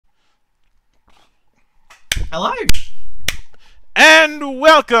Hello. And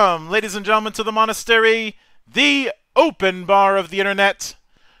welcome, ladies and gentlemen, to the monastery, the open bar of the internet,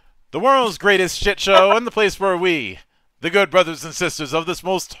 the world's greatest shit show, and the place where we, the good brothers and sisters of this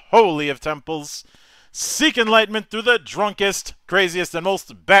most holy of temples, seek enlightenment through the drunkest, craziest, and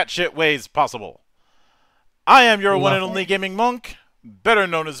most batshit ways possible. I am your one and only gaming monk, better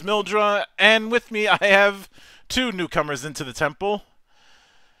known as Mildra, and with me I have two newcomers into the temple.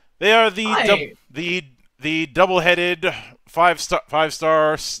 They are the double-headed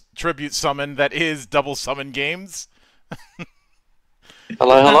five-star tribute summon that is Double Summon Games.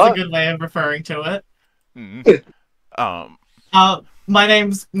 Hello, That's hello. a good way of referring to it. Mm. My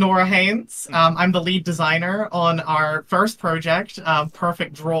name's Nora Haynes. I'm the lead designer on our first project,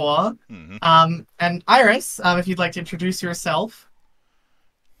 Perfect Draw. And Iris, if you'd like to introduce yourself.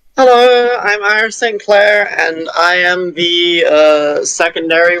 Hello, I'm Iris St. Clair, and I am the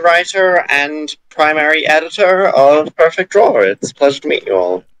secondary writer and primary editor of Perfect Draw. It's a pleasure to meet you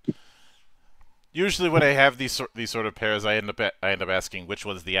all. Usually, when I have these sort of pairs, I end up asking which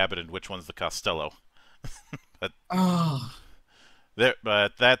one's the Abbot and which one's the Costello. but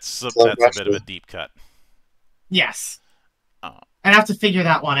that's a bit of a deep cut. Yes. I'd have to figure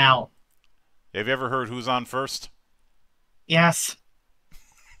that one out. Have you ever heard who's on first? Yes.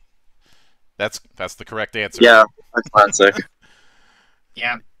 That's the correct answer. Yeah, that's classic.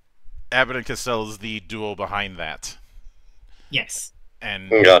 Yeah. Abbott and Costello is the duo behind that. Yes.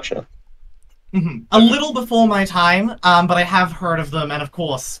 And Gotcha. A little before my time, but I have heard of them, and of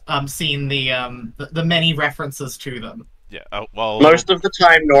course, seen the many references to them. yeah, well, Most of the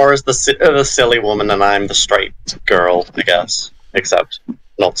time, Nora's the silly woman, and I'm the straight girl, I guess. Except,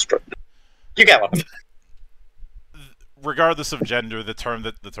 not straight. You get what I mean. regardless of gender, the term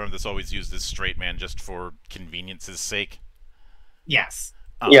that's always used is straight man, just for convenience's sake. Yes.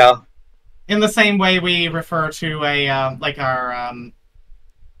 Yeah. In the same way we refer to our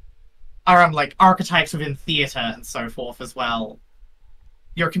archetypes within theater and so forth as well.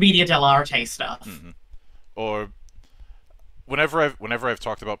 Your commedia dell'arte stuff. Or whenever I've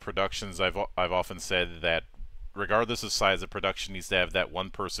talked about productions, I've often said that regardless of size, a production needs to have that one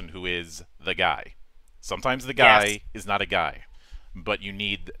person who is the guy. Sometimes the guy is not a guy, but you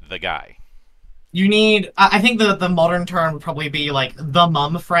need the guy. You need, I think the modern term would probably be like the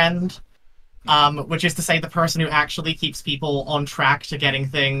mum friend, which is to say the person who actually keeps people on track to getting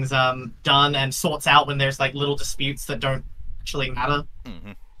things done and sorts out when there's like little disputes that don't actually matter.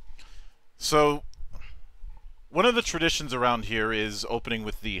 So, one of the traditions around here is opening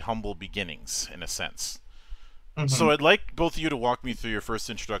with the humble beginnings, in a sense. So I'd like both of you to walk me through your first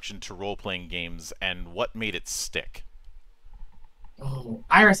introduction to role-playing games and what made it stick. Oh,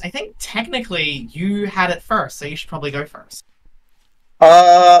 Iris, I think technically you had it first, so you should probably go first.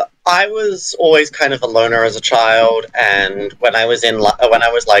 I was always kind of a loner as a child, and when I was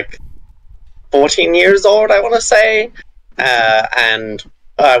like 14 years old, I want to say, and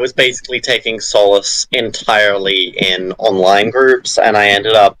I was basically taking solace entirely in online groups, and I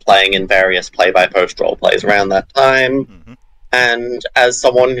ended up playing in various play-by-post roleplays around that time. And as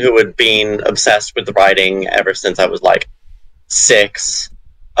someone who had been obsessed with the writing ever since I was like 6,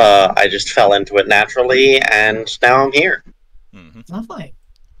 I just fell into it naturally, and now I'm here. Lovely.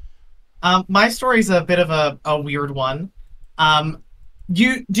 My story's a bit of a weird one.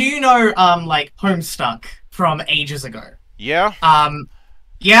 Do you know like Homestuck from ages ago? Yeah?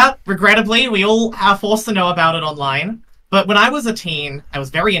 Yeah, regrettably, we all are forced to know about it online. But when I was a teen, I was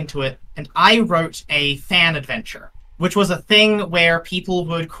very into it, and I wrote a fan adventure, which was a thing where people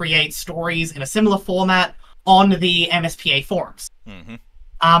would create stories in a similar format on the MSPA forums.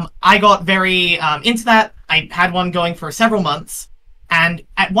 I got very into that. I had one going for several months, and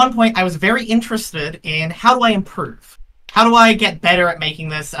at one point I was very interested in how do I improve? How do I get better at making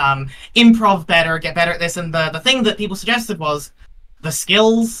this improv better, get better at this? And the thing that people suggested was the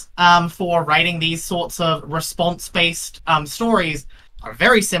skills for writing these sorts of response-based stories are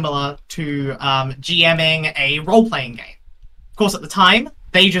very similar to GMing a role-playing game. Of course, at the time,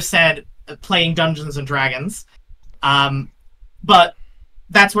 they just said playing Dungeons and Dragons. But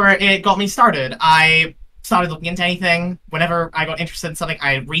that's where it got me started. I started looking into anything. Whenever I got interested in something,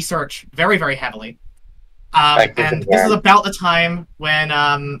 I researched very, very heavily. And this is about the time when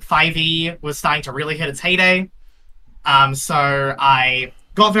 5e was starting to really hit its heyday. So I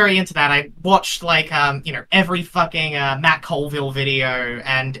got very into that. I watched like every fucking Matt Colville video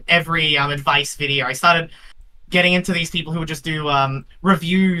and every advice video. I started getting into these people who would just do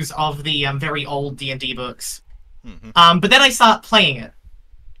reviews of the very old D&D books. But then I started playing it,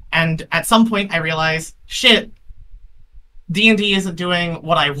 and at some point I realized, shit, D&D isn't doing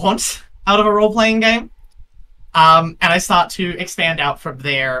what I want out of a role-playing game. And I start to expand out from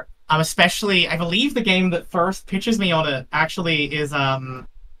there. Especially, I believe the game that first pitches me on it actually is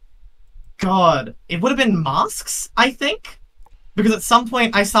God, it would have been Masks, I think, because at some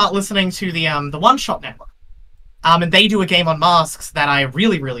point I start listening to the One Shot Network, and they do a game on Masks that I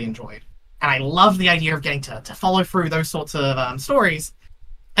really really enjoyed, and I love the idea of getting to follow through those sorts of stories.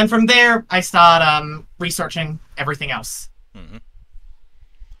 And from there, I start researching everything else. Mm-hmm.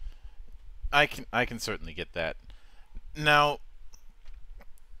 I can certainly get that. Now,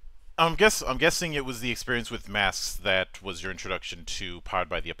 I'm guessing it was the experience with Masks that was your introduction to Powered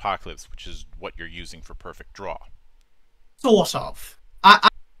by the Apocalypse, which is what you're using for Perfect Draw. Sort of.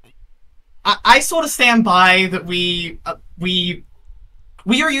 I sort of stand by that we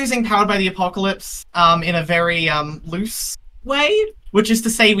are using Powered by the Apocalypse in a very loose way, which is to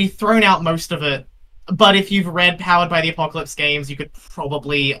say we've thrown out most of it. But if you've read Powered by the Apocalypse games, you could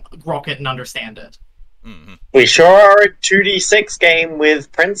probably grok it and understand it. Mm-hmm. We sure are a 2d6 game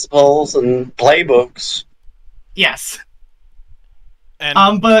with principles and playbooks. Yes.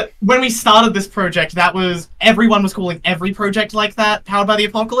 And but when we started this project, everyone was calling every project like that Powered by the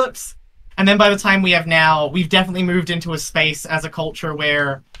Apocalypse. And then by the time we have now, we've definitely moved into a space as a culture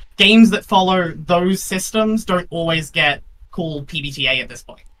where games that follow those systems don't always get called PBTA at this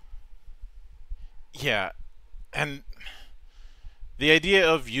point. yeah, and the idea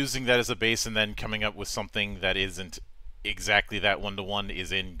of using that as a base and then coming up with something that isn't exactly that one-to-one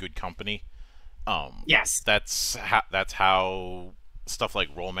is in good company. Yes. That's how stuff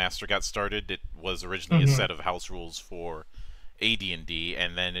like Rollmaster got started. It was originally a set of house rules for AD&D,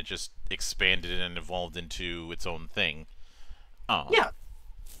 and then it just expanded and evolved into its own thing. Yeah.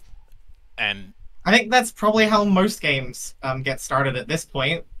 And I think that's probably how most games get started at this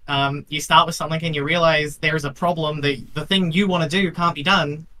point. You start with something and you realize there's a problem, the thing you want to do can't be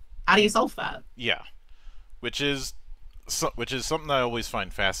done. How do you solve that? yeah, which is something I always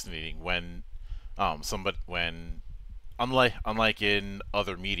find fascinating when unlike in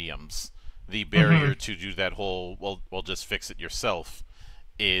other mediums, the barrier to do that whole well just fix it yourself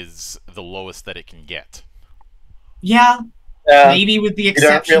is the lowest that it can get. Yeah, maybe with the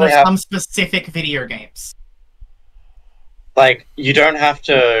exception really of some specific video games. Like, you don't have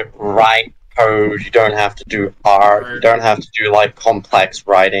to write code, you don't have to do art, you don't have to do, like, complex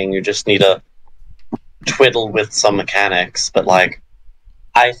writing, you just need to twiddle with some mechanics. But, like,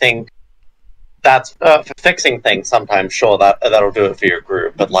 I think that's, for fixing things sometimes, sure, that'll do it for your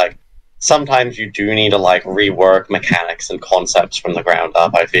group, but, like, sometimes you do need to, like, rework mechanics and concepts from the ground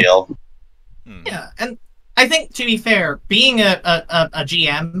up, I feel. Yeah, and I think, to be fair, being a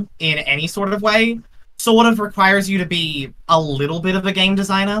GM in any sort of way sort of requires you to be a little bit of a game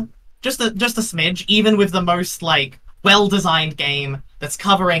designer. Just a smidge, even with the most, like, well-designed game that's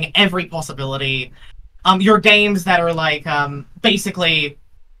covering every possibility. Your games that are, like, basically,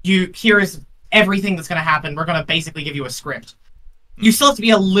 here's everything that's going to happen, we're going to basically give you a script. You still have to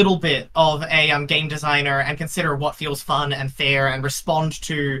be a little bit of a game designer and consider what feels fun and fair and respond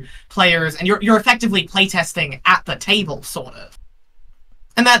to players, and you're effectively playtesting at the table, sort of.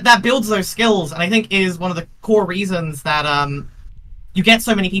 And that builds those skills, and I think is one of the core reasons that you get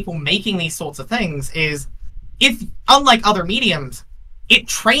so many people making these sorts of things, is if, unlike other mediums, it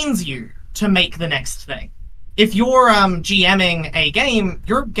trains you to make the next thing. If you're GMing a game,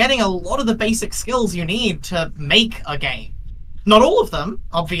 you're getting a lot of the basic skills you need to make a game. Not all of them,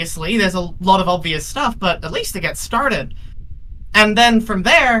 obviously, there's a lot of obvious stuff, but at least to get started. And then from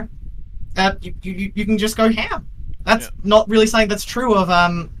there, you can just go ham. That's not really something that's true of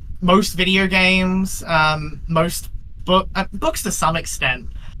most video games, most books to some extent,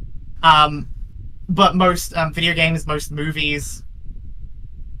 but most video games, most movies.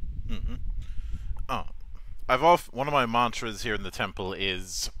 Mm-hmm. One of my mantras here in the temple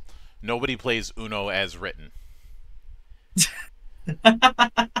is nobody plays Uno as written.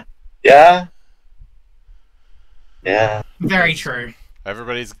 Yeah. Very true.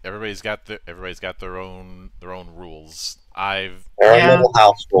 Everybody's got their own rules. There are little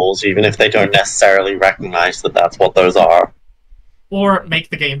house rules, even if they don't necessarily recognize that that's what those are. Or make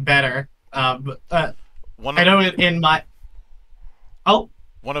the game better. I know in my... Oh?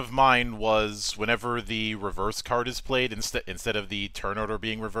 One of mine was whenever the reverse card is played, instead of the turn order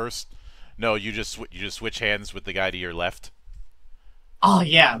being reversed, no, you just switch hands with the guy to your left. Oh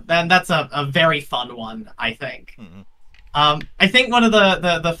yeah, then that's a very fun one, I think. Mm-hmm. I think one of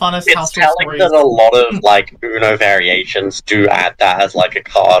the funnest it's house telling stories... that a lot of like Uno variations do add that as like a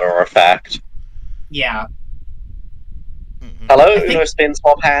card or effect. Yeah. Mm-hmm. Hello, Uno spin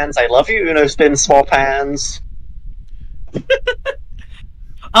swap hands. I love you, Uno spin swap hands.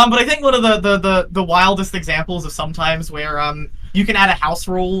 But I think one of the wildest examples of sometimes where you can add a house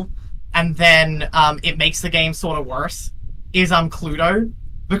rule and then it makes the game sort of worse is Cluedo,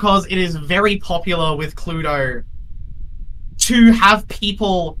 because it is very popular with Cluedo to have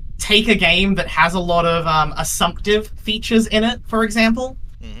people take a game that has a lot of assumptive features in it, for example,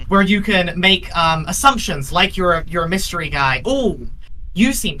 where you can make assumptions like you're a mystery guy. Oh,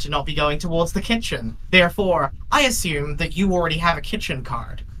 you seem to not be going towards the kitchen. Therefore, I assume that you already have a kitchen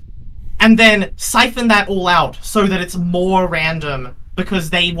card. And then siphon that all out so that it's more random because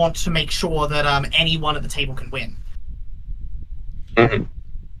they want to make sure that anyone at the table can win. Mm-hmm.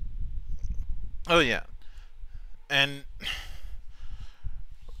 Oh yeah, and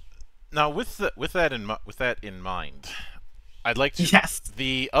now with that in mind, I'd like to. Yes.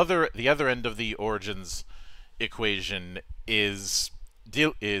 The other end of the Origins equation is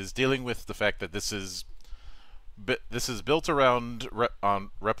dealing with the fact that this is built around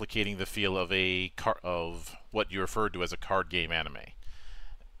replicating the feel of of what you referred to as a card game anime.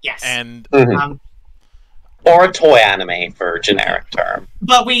 Yes. And or a toy anime for generic term.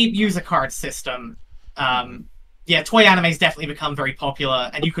 But we use a card system. Yeah, toy animes definitely become very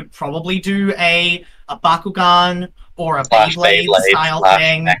popular, and you could probably do a Bakugan or a Beyblade style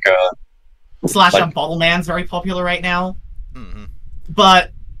thing. Slash Bottle Man's very popular right now.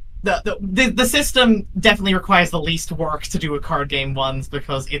 But the system definitely requires the least work to do a card game ones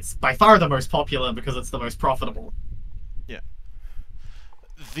because it's by far the most popular because it's the most profitable. Yeah.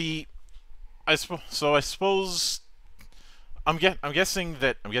 I suppose I'm guessing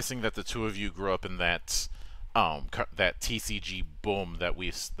that the two of you grew up in that that TCG boom that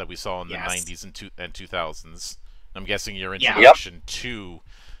we saw in the 90s and 2000s. I'm guessing your introduction to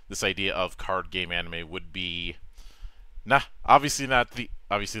this idea of card game anime would be obviously not the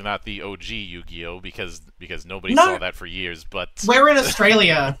OG Yu-Gi-Oh because nobody saw that for years, but we're in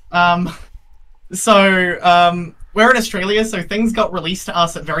Australia. We're in Australia, so things got released to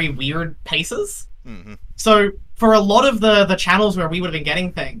us at very weird paces. So for a lot of the channels where we would have been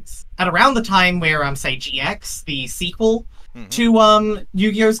getting things, at around the time where, say, GX, the sequel to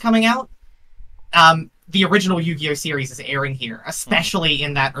Yu-Gi-Oh's coming out, the original Yu-Gi-Oh series is airing here, especially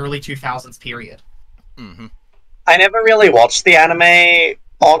in that early 2000s period. I never really watched the anime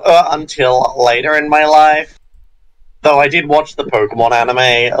until later in my life. Though I did watch the Pokemon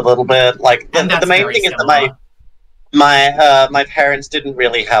anime a little bit. Like the main thing is that my parents didn't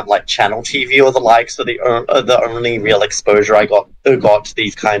really have like channel TV or the like, so the only real exposure I got to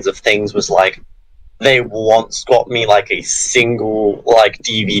these kinds of things was like they once got me like a single like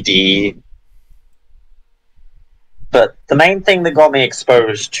DVD. But the main thing that got me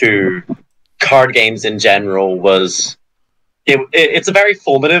exposed to card games in general was it's a very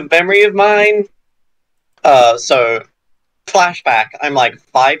formative memory of mine. So flashback, I'm like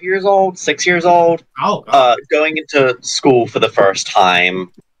 5 years old, 6 years old, going into school for the first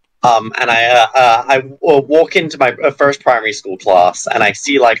time, and I walk into my first primary school class, and I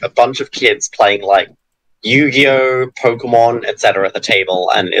see like a bunch of kids playing like Yu-Gi-Oh, Pokemon, etc. at the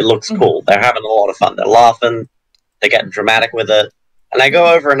table, and it looks cool. They're having a lot of fun. They're laughing, they're getting dramatic with it, and I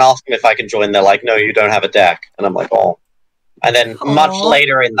go over and ask them if I can join. They're like, "No, you don't have a deck," and I'm like, "Oh." And then much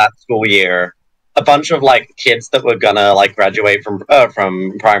later in that school year, a bunch of like kids that were gonna like graduate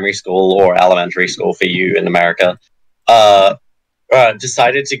from primary school or elementary school for you in America,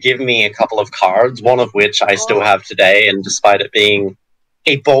 decided to give me a couple of cards. One of which I still have today, and despite it being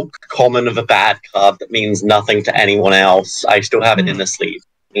a bulk common of a bad card that means nothing to anyone else, I still have it in the sleeve.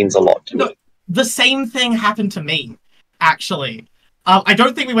 It means a lot to me. The same thing happened to me, actually. I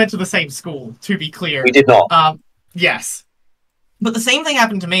don't think we went to the same school, to be clear. We did not. Yes. But the same thing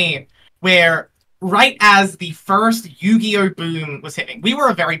happened to me, where right as the first Yu-Gi-Oh boom was hitting, we were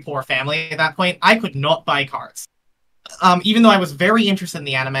a very poor family at that point. I could not buy cards. Even though I was very interested in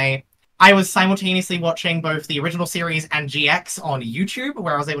the anime, I was simultaneously watching both the original series and GX on YouTube,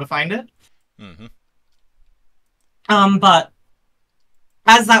 where I was able to find it. But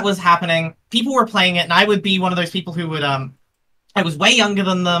as that was happening, people were playing it, and I would be one of those people who would, I was way younger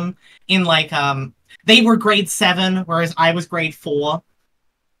than them in, like, they were grade 7, whereas I was grade 4.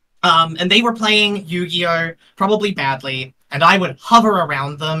 And they were playing Yu-Gi-Oh! Probably badly, and I would hover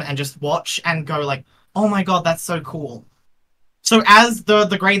around them and just watch and go like, oh my god, that's so cool. So as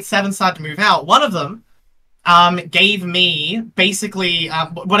the grade 7 started to move out, one of them gave me basically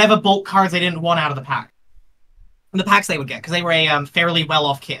whatever bulk cards they didn't want out of the pack. The packs they would get, because they were a fairly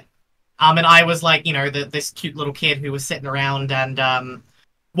well-off kid. And I was like, you know, this cute little kid who was sitting around and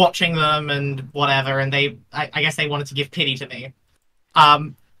watching them and whatever, and I guess they wanted to give pity to me.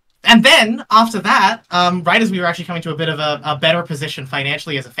 And then after that, right as we were actually coming to a bit of a better position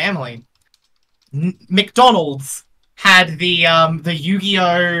financially as a family, McDonald's had the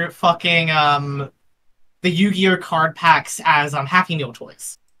Yu-Gi-Oh the Yu-Gi-Oh card packs as Happy Meal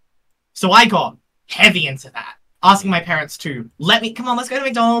toys. So I got heavy into that, asking my parents to let me come on, let's go to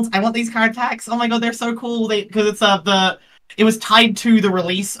McDonald's. I want these card packs. Oh my god, they're so cool. Because it's it was tied to the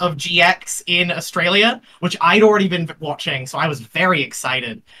release of GX in Australia, which I'd already been watching, so I was very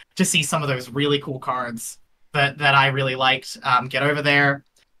excited to see some of those really cool cards that I really liked get over there.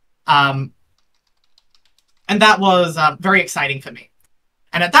 And that was very exciting for me.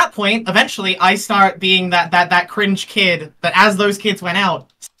 And at that point, eventually, I start being that cringe kid that, as those kids went out,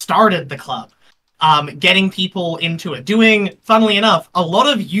 started the club, getting people into it, doing, funnily enough, a lot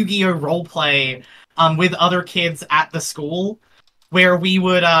of Yu-Gi-Oh roleplay with other kids at the school, where we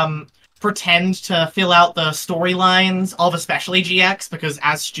would pretend to fill out the storylines of especially GX, because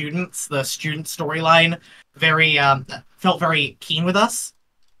as students, the student storyline felt very keen with us.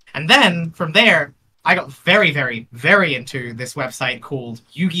 And then, from there, I got very, very, very into this website called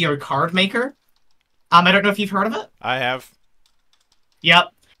Yu-Gi-Oh! Card Maker. I don't know if you've heard of it. I have.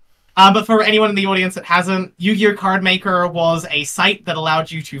 Yep. But for anyone in the audience that hasn't, Yu-Gi-Oh! Card Maker was a site that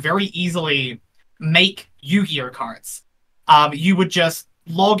allowed you to very easily make Yu-Gi-Oh! Cards. You would just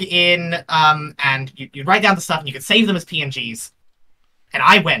log in, and you'd write down the stuff, and you could save them as PNGs. And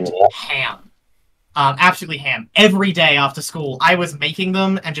I went ham. Absolutely ham. Every day after school, I was making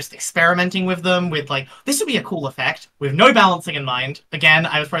them and just experimenting with them with, like, this would be a cool effect, with no balancing in mind. Again,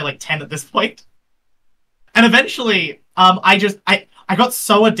 I was probably like 10 at this point. And eventually, I got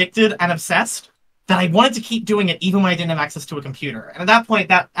so addicted and obsessed that I wanted to keep doing it even when I didn't have access to a computer. And at that point,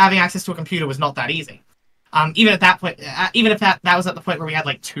 that having access to a computer was not that easy. Even at that point, even if that was at the point where we had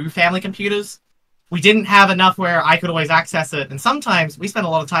like 2 family computers, we didn't have enough where I could always access it. And sometimes we spent a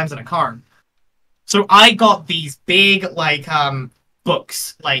lot of times in a car. So I got these big, like,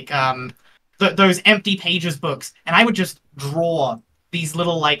 books, like, those empty pages books, and I would just draw these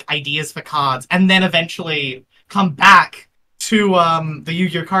little, like, ideas for cards, and then eventually come back to the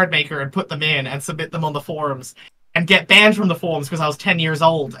Yu-Gi-Oh! Card Maker and put them in and submit them on the forums, and get banned from the forums because I was 10 years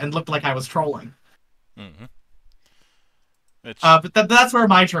old and looked like I was trolling. Mm-hmm. But that's where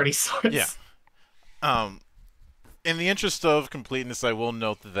my journey starts. Yeah. In the interest of completeness, I will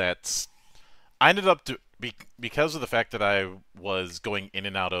note that I ended up because of the fact that I was going in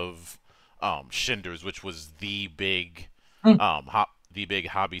and out of Schindler's, which was the big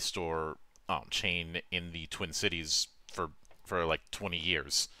hobby store chain in the Twin Cities for like 20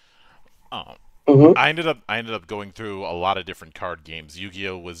 years. I ended up going through a lot of different card games.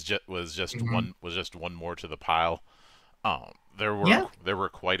 Yu-Gi-Oh was just one more to the pile. There were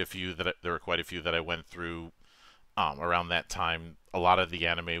quite a few that I went through around that time. A lot of the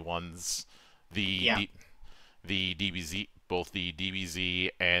anime ones. The DBZ, both the DBZ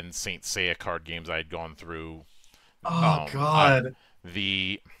and Saint Seiya card games I had gone through. Oh God!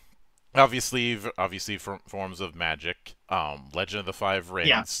 Obviously forms of Magic, Legend of the Five Rings.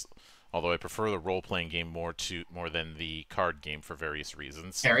 Yeah. Although I prefer the role-playing game more than the card game for various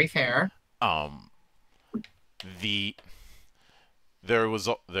reasons. Very fair. I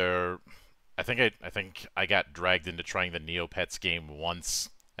think I got dragged into trying the Neopets game once.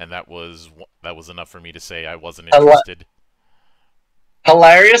 And that was enough for me to say I wasn't interested.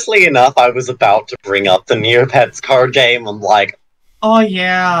 Hilariously enough, I was about to bring up the Neopets card game. I'm like, oh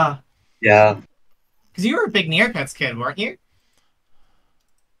yeah, yeah. Because you were a big Neopets kid, weren't you?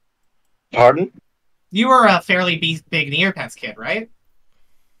 Pardon? You were a fairly big Neopets kid, right?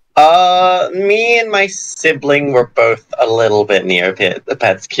 Me and my sibling were both a little bit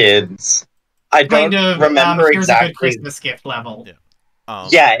Neopets kids. I don't remember exactly. A good Christmas gift level. Yeah.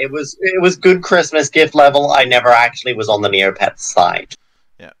 Yeah, it was good Christmas gift level. I never actually was on the Neopets side.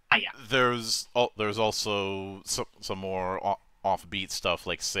 Yeah. Yeah. There's also some more offbeat stuff,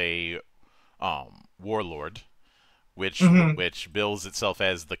 like, say, Warlord, which bills itself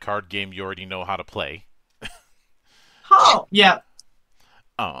as the card game you already know how to play. Oh yeah.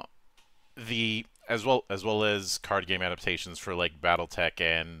 As well as card game adaptations for, like, BattleTech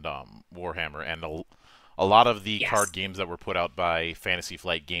and Warhammer, and a lot of the card games that were put out by Fantasy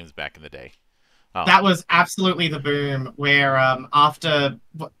Flight Games back in the day. That was absolutely the boom, where after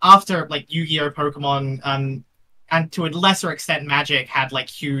like Yu-Gi-Oh, Pokemon, and to a lesser extent Magic had like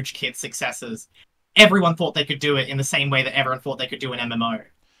huge kid successes, everyone thought they could do it in the same way that everyone thought they could do an MMO.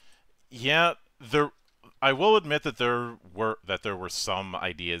 Yeah, I will admit that there were some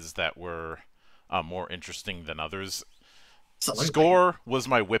ideas that were more interesting than others. Absolutely. Score was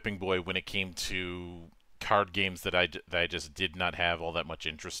my whipping boy when it came to card games that I just did not have all that much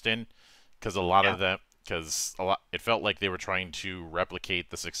interest in, because a lot Yeah. of them it felt like they were trying to replicate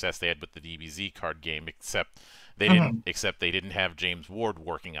the success they had with the DBZ card game, except Hmm. they didn't have James Ward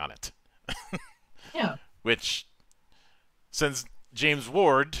working on it. Yeah. Which, since James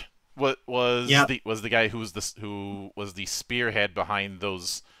Ward was Yeah. the guy who was the spearhead behind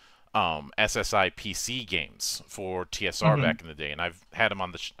those SSI PC games for TSR Hmm. back in the day, and I've had him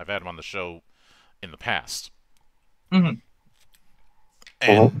on the show in the past. Hmm.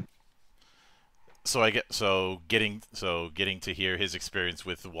 And getting to hear his experience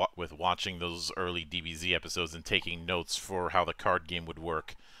with watching those early DBZ episodes and taking notes for how the card game would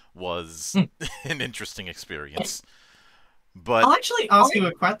work was an interesting experience. But I'll actually ask you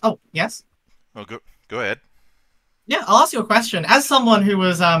a question. Oh, yes. oh, go ahead. Yeah, I'll ask you a question. As someone who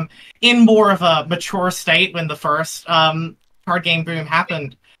was in more of a mature state when the first card game boom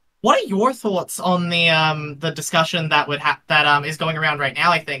happened, what are your thoughts on the discussion that is going around right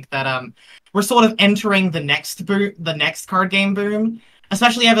now? I think that we're sort of entering the next card game boom,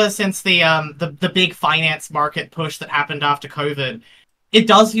 especially ever since the big finance market push that happened after COVID. It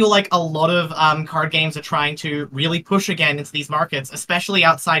does feel like a lot of card games are trying to really push again into these markets, especially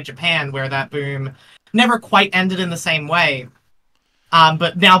outside Japan, where that boom never quite ended in the same way.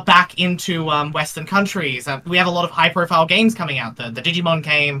 But now back into Western countries. We have a lot of high-profile games coming out. The Digimon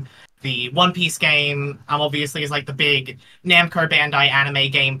game, the One Piece game, obviously is like the big Namco Bandai anime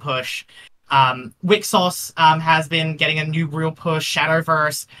game push. Wixos has been getting a new real push.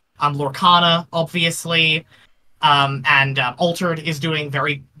 Shadowverse, Lorcana, obviously, and Altered is doing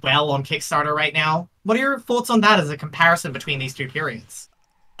very well on Kickstarter right now. What are your thoughts on that as a comparison between these two periods?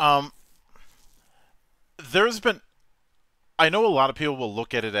 Um, there's been I know a lot of people will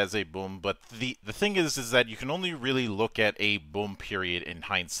look at it as a boom, but the thing is that you can only really look at a boom period in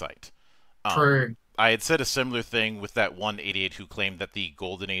hindsight. True. I had said a similar thing with that one 88 who claimed that the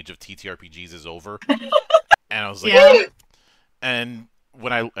golden age of TTRPGs is over, and I was like, Yeah. and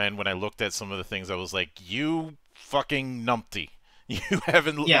when I looked at some of the things, I was like, you fucking numpty, you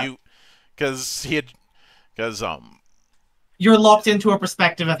haven't Yeah. you because he had because You're locked into a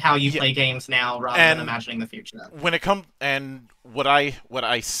perspective of how you yeah, play games now rather than and imagining the future. when it comes and what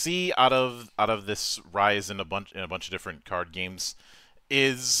I see out of this rise in a bunch of different card games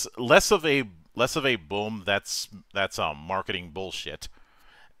is less of a boom that's marketing bullshit,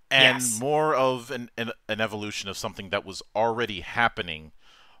 and Yes. more of an evolution of something that was already happening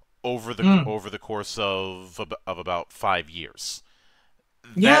Mm. over the course of about 5 years.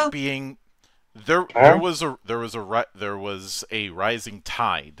 Yeah. That being, there was a rising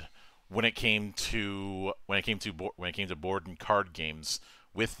tide when it came to board and card games,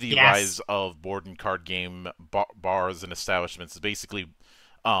 with the Yes. rise of board and card game bars and establishments. Basically,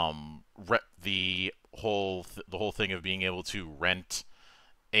 the whole thing of being able to rent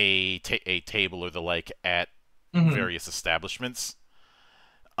a table or the like at Hmm. various establishments.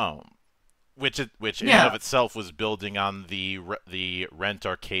 Which in and of Yeah. itself was building on the rent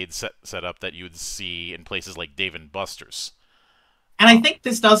arcade setup that you would see in places like Dave and Buster's. And I think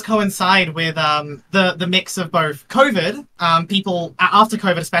this does coincide with the mix of both COVID, people after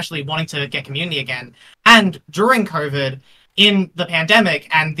COVID especially wanting to get community again, and during COVID in the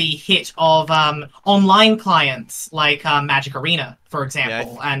pandemic and the hit of online clients like Magic Arena, for Yeah,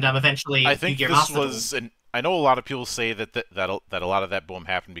 example, and I eventually think Yu-Gi-Oh! this Master Duel. was an. I know a lot of people say that a lot of that boom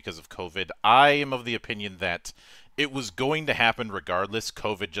happened because of COVID. I am of the opinion that it was going to happen regardless.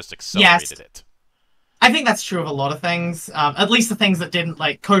 COVID just Yes, accelerated it. I think that's true of a lot of things. At least the things that didn't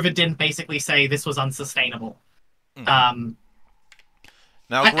like COVID didn't basically say this was unsustainable. Hmm. Um,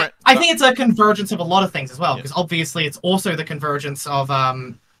 Now, I, grant, I think it's a convergence of a lot of things as well, yeah, because obviously it's also the convergence of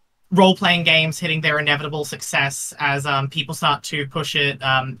role-playing games hitting their inevitable success as people start to push it.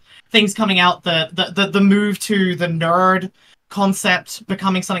 Things coming out, the move to the nerd concept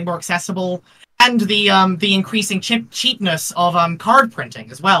becoming something more accessible, and the increasing cheapness of card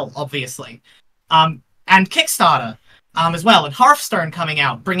printing as well, obviously, and Kickstarter. As well, and Hearthstone coming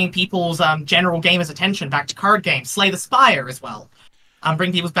out, bringing people's general gamers' attention back to card games. Slay the Spire as well,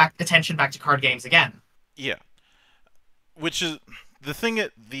 bring people's attention back to card games again. yeah. Which is the thing.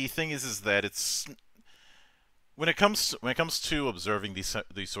 The thing is that it's when it comes to observing these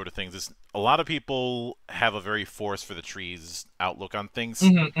sort of things, a lot of people have a very forest for the trees outlook on things.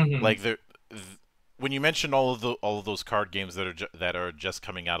 Hmm. Hmm. Like when you mention all of those card games that are just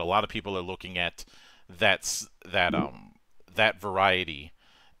coming out, a lot of people are looking at that variety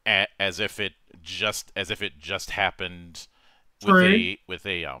as if it just happened True. with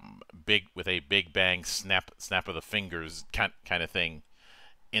a big bang snap of the fingers kind of thing.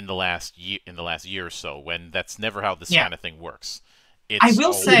 in the last year or so, when that's never how this Yeah. kind of thing works. I It's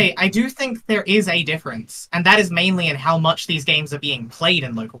will say, I do think there is a difference, and that is mainly in how much these games are being played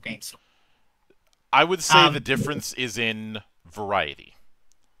in local game stores. I would say the difference is in variety.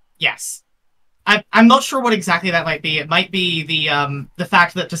 Yes. I'm not sure what exactly that might be. It might be the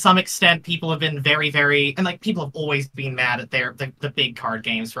fact that to some extent people have been very, and like people have always been mad at the big card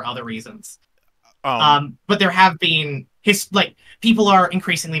games for other reasons. But there have been people are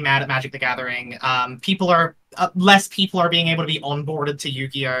increasingly mad at Magic the Gathering. Less people are being able to be onboarded to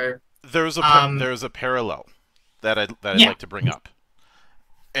Yu-Gi-Oh. There's a parallel that I'd Yeah. like to bring up,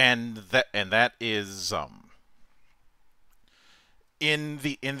 and that is in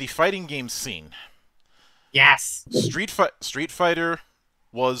the fighting game scene. Yes. Street Fighter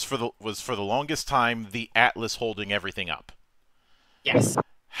was for the longest time the Atlas holding everything up. Yes.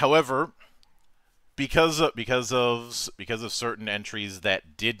 However, because of certain entries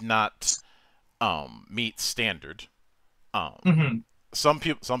that did not meet standard, some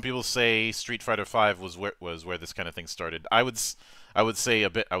people say Street Fighter V was where this kind of thing started. I would say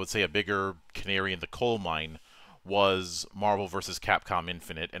a bigger canary in the coal mine was Marvel vs. Capcom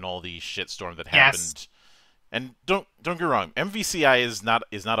Infinite and all the shitstorm that happened. Yes. And don't get me wrong, MVCI is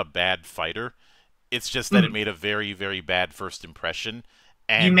not a bad fighter. It's just that it made a very, very bad first impression.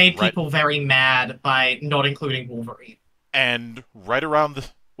 And you made people very mad by not including Wolverine. And right around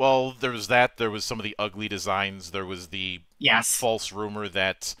there was that. There was some of the ugly designs. There was the false rumor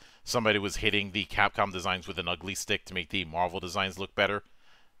that somebody was hitting the Capcom designs with an ugly stick to make the Marvel designs look better.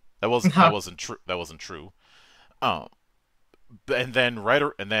 That wasn't true. And then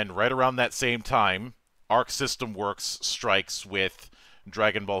right around that same time, Arc System Works strikes with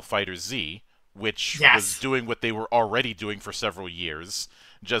Dragon Ball Fighter Z, which was doing what they were already doing for several years,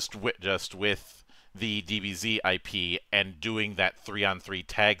 just with the DBZ IP and doing that 3-on-3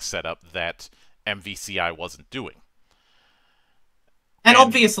 tag setup that MVCI wasn't doing. And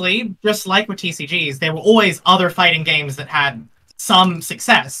obviously, just like with TCGs, there were always other fighting games that had some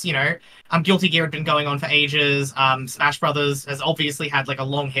success, you know. Guilty Gear had been going on for ages. Smash Brothers has obviously had like a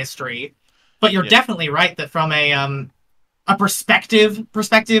long history. But you're definitely right that from a perspective,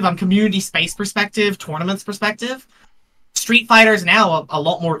 community space perspective, tournaments perspective, Street Fighter is now a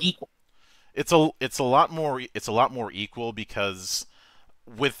lot more equal. It's a lot more equal because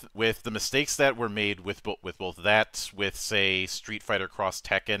with the mistakes that were made with both that, with say Street Fighter Cross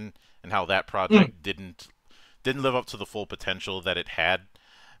Tekken and how that project didn't live up to the full potential that it had,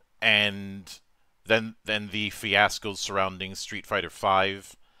 and then the fiascos surrounding Street Fighter V.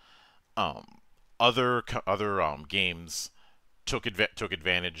 Other games took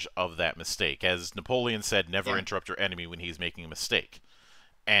advantage of that mistake. As Napoleon said, never interrupt your enemy when he's making a mistake.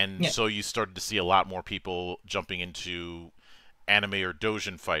 And so you started to see a lot more people jumping into anime or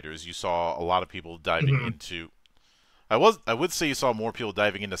doujin fighters. You saw a lot of people diving into... I would say you saw more people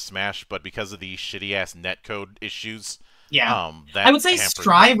diving into Smash, but because of the shitty-ass netcode issues... Yeah. That I would say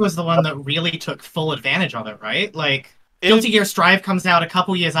Strive was the one that really took full advantage of it, right? Like... Guilty Gear Strive comes out a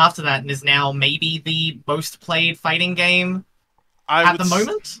couple years after that and is now maybe the most played fighting game at the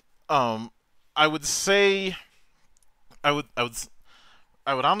moment. I would say, I would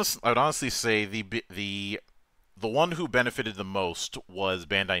honestly say the one who benefited the most was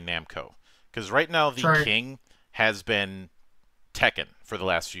Bandai Namco, because right now the king has been Tekken for the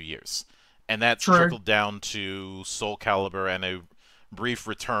last few years, and that's trickled down to Soul Calibur and a brief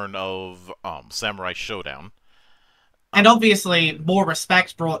return of Samurai Showdown. And obviously, more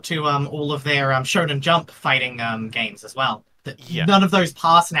respect brought to all of their Shonen Jump fighting games as well. None of those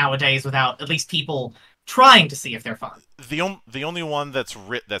pass nowadays without at least people trying to see if they're fun. The only one that's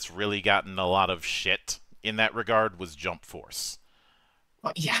really gotten a lot of shit in that regard was Jump Force.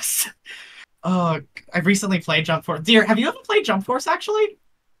 Yes. Oh, I recently played Jump Force. Dear, have you ever played Jump Force, actually?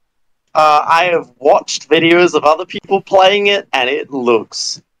 I have watched videos of other people playing it, and it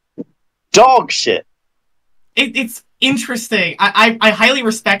looks dog shit. It's interesting. I highly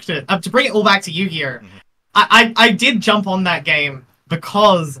respect it. To bring it all back to Yu-Gi-Oh! I did jump on that game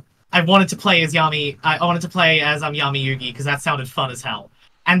because I wanted to play as Yami. I wanted to play as Yami Yugi because that sounded fun as hell.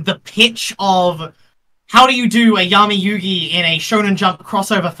 And the pitch of how do you do a Yami Yugi in a Shonen Jump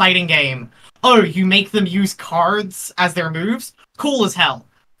crossover fighting game? Oh, you make them use cards as their moves? Cool as hell.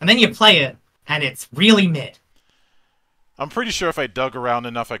 And then you play it, and it's really mid. I'm pretty sure if I dug around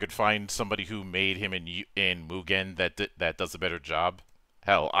enough, I could find somebody who made him in Mugen that does a better job.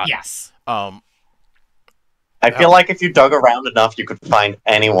 Hell, yes. I feel like if you dug around enough, you could find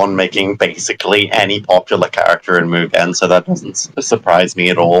anyone making basically any popular character in Mugen, so that doesn't surprise me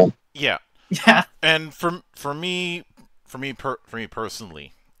at all. Yeah. Yeah. And for me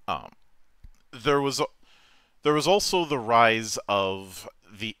personally, Um, there was also the rise of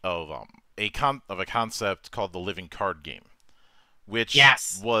a concept called the living card game, which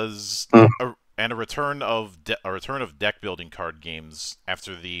Yes. was a return of deck building card games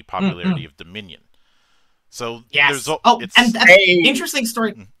after the popularity Mm-mm. of Dominion. So Yes. it's And Hey, interesting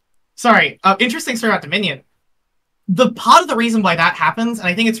story. Sorry, interesting story about Dominion. The part of the reason why that happens, and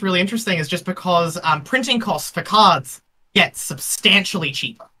I think it's really interesting, is just because printing costs for cards get substantially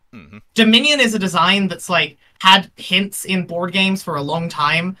cheaper. mm-hmm. Dominion is a design that's like had hints in board games for a long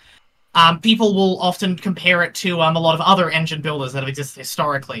time. People will often compare it to a lot of other engine builders that have existed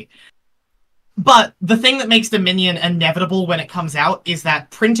historically. But the thing that makes Dominion inevitable when it comes out is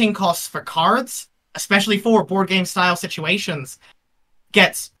that printing costs for cards, especially for board game style situations,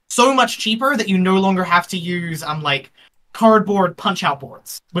 gets so much cheaper that you no longer have to use like cardboard punch out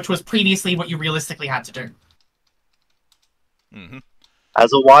boards, which was previously what you realistically had to do. Mm-hmm.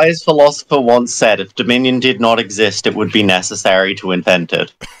 as a wise philosopher once said, if Dominion did not exist, it would be necessary to invent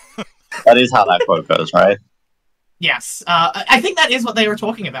it. That is how that quote goes, right? Yes, I think that is what they were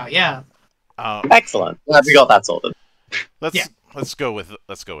talking about. Yeah. Excellent. Glad we got that sorted. Let's go with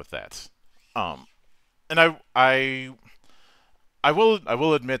that. And I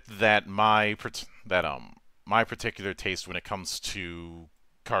will admit that my particular taste when it comes to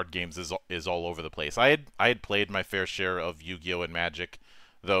card games is all over the place. I had played my fair share of Yu-Gi-Oh and Magic,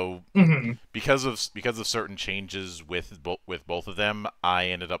 though because of certain changes with both of them, I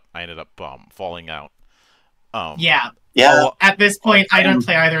ended up falling out. Yeah. At this point, I don't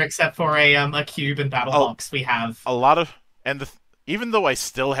play either except for a cube and battle box. We have a lot of even though I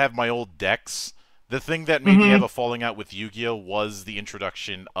still have my old decks, the thing that made me have a falling out with Yu-Gi-Oh was the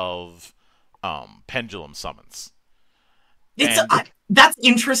introduction of pendulum summons. That's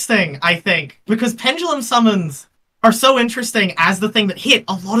interesting, I think, because pendulum summons are so interesting as the thing that hit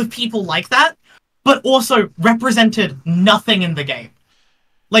a lot of people like that, but also represented nothing in the game.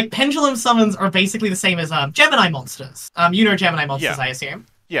 Like, pendulum summons are basically the same as Gemini monsters. You know Gemini monsters, I assume.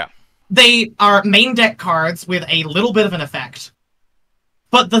 Yeah. They are main deck cards with a little bit of an effect.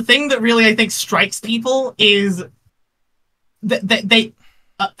 But the thing that really, I think, strikes people is that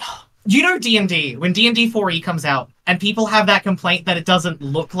you know D&D, when D&D 4e comes out, and people have that complaint that it doesn't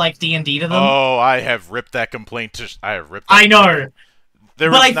look like D&D to them. Oh, I have ripped that complaint to... I know.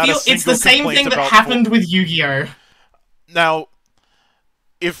 But I feel it's the same thing that happened with Yu-Gi-Oh! Now,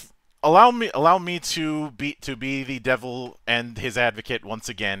 allow me to be the devil and his advocate once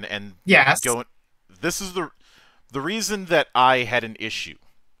again, and go. This is the reason that I had an issue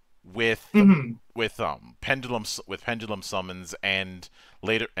with pendulum summons and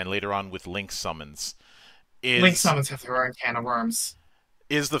later on with link summons. Link summons have their own can of worms.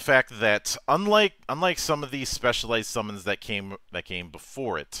 Is the fact that unlike some of these specialized summons that came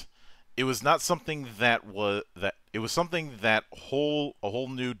before it, it was not something it was something that a whole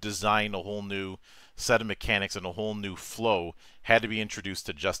new design, a whole new set of mechanics, and a whole new flow had to be introduced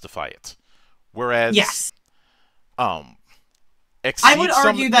to justify it. Whereas, I would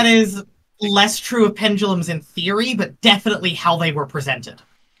argue that is less true of pendulums in theory, but definitely how they were presented.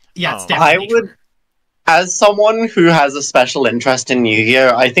 Yeah, it's definitely true. As someone who has a special interest in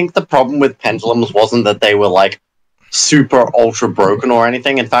Yu-Gi-Oh, I think the problem with pendulums wasn't that they were like super ultra broken or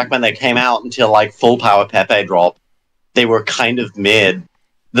anything. In fact, when they came out until like full power Pepe drop, they were kind of mid.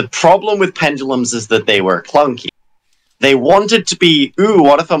 The problem with pendulums is that they were clunky. They wanted to be, ooh,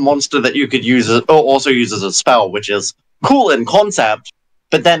 what if a monster that you could use also use as a spell, which is cool in concept,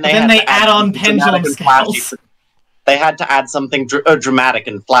 but then they add on pendulum scales. They had to add something dramatic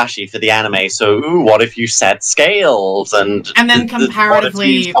and flashy for the anime. So, ooh, what if you set scales and then comparatively what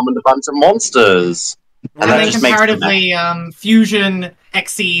if you summoned a bunch of monsters? And then comparatively, Fusion,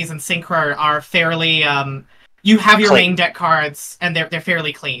 Xyz, and Synchro are fairly you have your main deck cards, and they're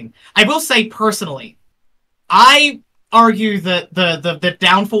fairly clean. I will say personally, I argue that the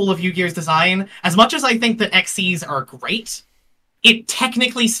downfall of Yu-Gi-Oh's design, as much as I think that Xyz are great, it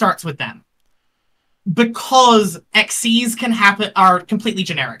technically starts with them. Because Xyz are completely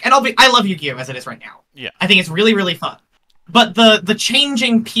generic. And I love Yu-Gi-Oh! As it is right now. Yeah. I think it's really, really fun. But the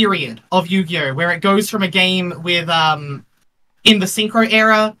changing period of Yu-Gi-Oh! Where it goes from a game with, in the Synchro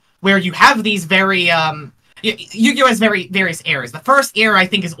era, where you have these very, Yu-Gi-Oh! Has various eras. The first era, I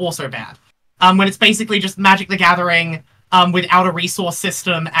think, is also bad. When it's basically just Magic the Gathering, without a resource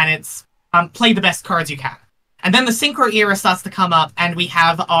system, and it's, play the best cards you can. And then the Synchro era starts to come up, and we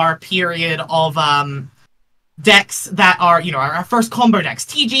have our period of decks that are, our first combo decks.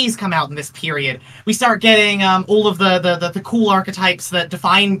 TGs come out in this period. We start getting all of the cool archetypes that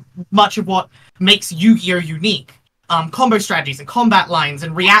define much of what makes Yu-Gi-Oh! Unique. combo strategies and combat lines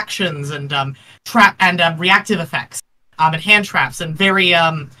and reactions and trap and reactive effects and hand traps and very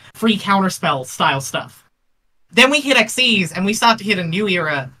free counterspell style stuff. Then we hit XEs and we start to hit a new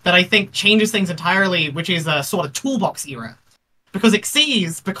era that I think changes things entirely, which is a sort of toolbox era. Because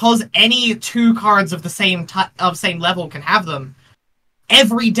XEs, because any two cards of the same level can have them,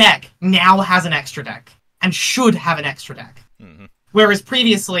 every deck now has an extra deck and should have an extra deck. Mm-hmm. Whereas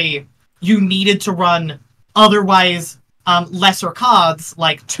previously you needed to run otherwise lesser cards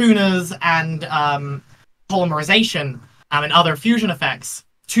like tuners and polymerization and other fusion effects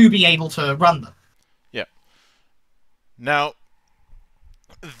to be able to run them. Yeah. Now,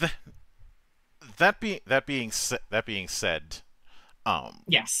 that being said,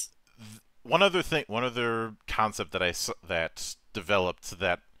 yes. One other concept that developed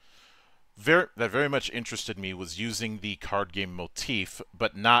that very much interested me was using the card game motif,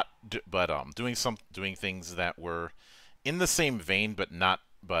 but doing things that were in the same vein, but not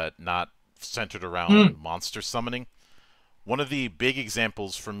centered around monster summoning. One of the big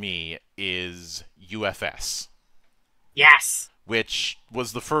examples for me is UFS. Yes. Which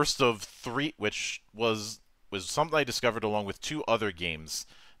was the first of three, which was something I discovered along with two other games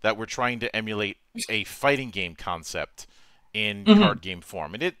that were trying to emulate a fighting game concept in card game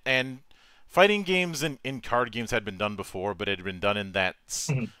form. And fighting games in card games had been done before, but it had been done in that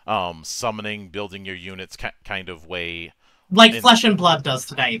summoning, building your units kind of way. Like Flesh and Blood does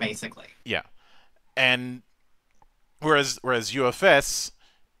today, basically. Yeah. And whereas UFS,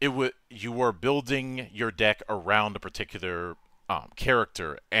 you were building your deck around a particular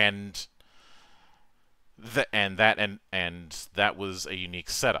character, and that was a unique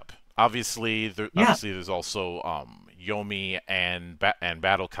setup. Obviously, there's also Yomi and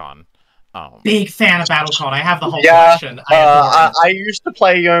BattleCon. Big fan of BattleCon. I have the whole collection. I used to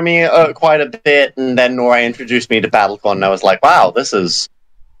play Yomi quite a bit, and then Nora introduced me to BattleCon, and I was like, wow, this is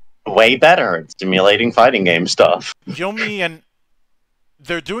way better at simulating fighting game stuff. Yomi, and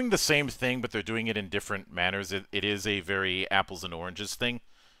they're doing the same thing, but they're doing it in different manners. It is a very apples and oranges thing.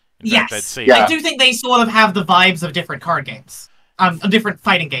 In fact, I'd say I do think they sort of have the vibes of different card games. Different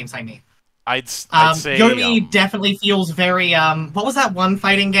fighting games, I mean. I'd say Yomi definitely feels very what was that one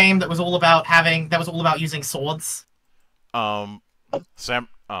fighting game that was all about using swords? There's Samurai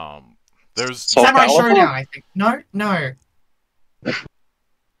Showdown, I think. No.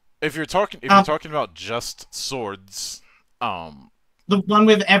 If you're talking about just swords, the one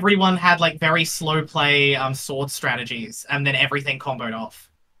with everyone had like very slow play sword strategies and then everything comboed off.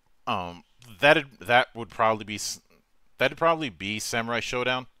 That'd probably be Samurai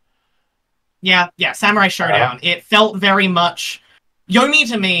Showdown. Yeah, Samurai Showdown. It felt very much Yomi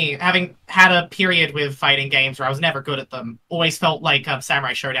to me, having had a period with fighting games where I was never good at them, always felt like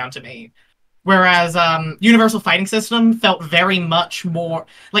Samurai Showdown to me. Whereas Universal Fighting System felt very much more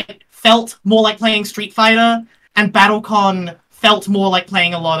like playing Street Fighter, and BattleCon felt more like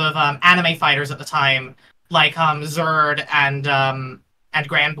playing a lot of anime fighters at the time, like Zerd and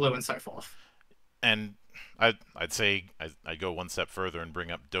Grand Blue and so forth. And I'd say I'd go one step further and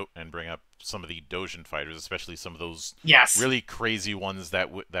bring up some of the Dojin fighters, especially some of those really crazy ones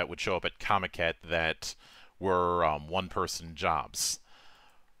that would show up at Comiket that were one-person jobs.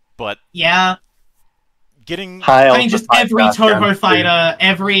 But getting just every Toho fighter,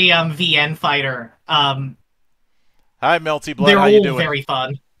 every VN fighter. Hi, Melty Blood. They're how all you doing? very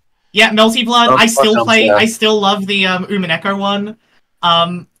fun. Yeah, Melty Blood. I still play. I still love the Umineko one.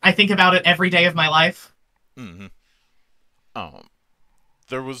 I think about it every day of my life. Mm-hmm.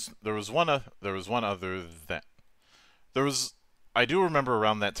 There was one other that I do remember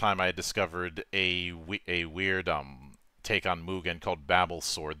around that time I had discovered a weird take on Mugen called Babel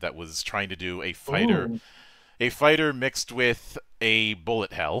Sword that was trying to do a fighter mixed with a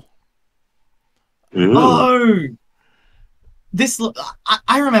bullet hell. Ooh. Oh,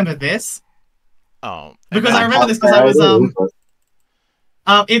 I remember this. Because I remember this because I was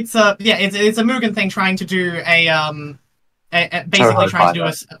it's a Mugen thing trying to do basically trying to do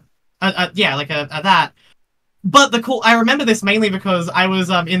that. But I remember this mainly because I was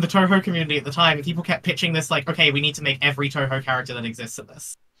in the Toho community at the time, and people kept pitching this like, okay, we need to make every Toho character that exists in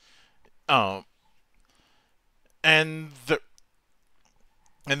this. And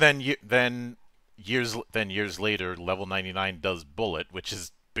then years later, Level 99 does Bullet, which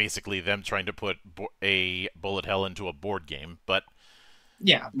is basically them trying to put a bullet hell into a board game, but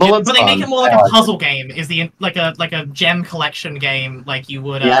but they make it more like a puzzle game. Is like a gem collection game, like you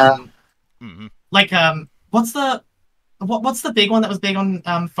would like what's the big one that was big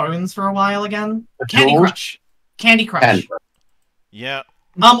on phones for a while again? Candy Crush. Yeah.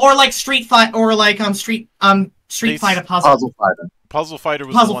 Or like Street Fight, or like Street Fighter Puzzle. Puzzle Fighter. Puzzle Fighter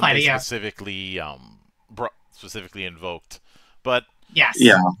was Puzzle the one Fighter, they yeah. specifically invoked. But Yes.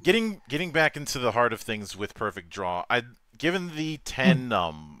 Yeah. getting back into the heart of things with Perfect Draw, given the 10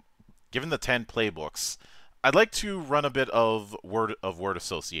 playbooks, I'd like to run a bit of word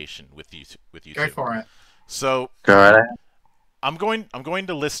association with you Go two. for it. So Go right ahead. I'm going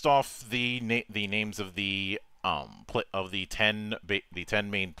to list off the names of the 10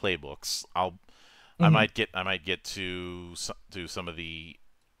 main playbooks. I might get to some of the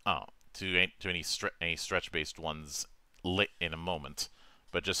to any stretch based ones in a moment,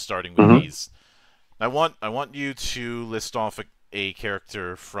 but just starting with these. I want you to list off a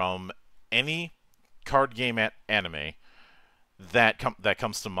character from any card game anime that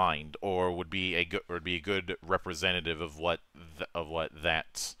comes to mind, or would be a good representative of what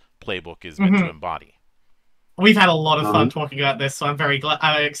that playbook is meant to embody. We've had a lot of fun talking about this, so I'm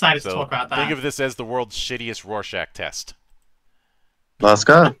excited to So talk about that. think of this as the world's shittiest Rorschach test. Let's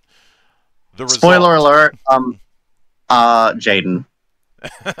go. The Spoiler result. alert. Jaden.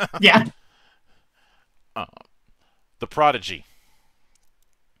 Yeah. The Prodigy.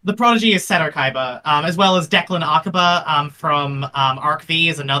 The Prodigy is Seto Kaiba, as well as Declan Akaba from Arc V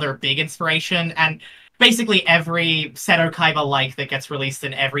is another big inspiration, and basically every Seto Kaiba that gets released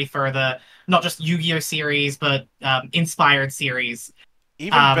in every further, not just Yu-Gi-Oh series, but inspired series.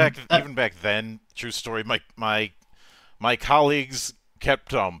 Even back then, true story. My colleagues kept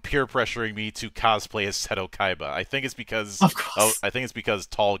peer pressuring me to cosplay as Seto Kaiba. I think it's because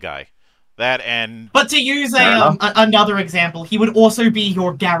tall guy. That and but to use another example, he would also be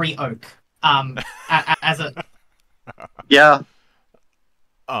your Gary Oak. As a Yeah.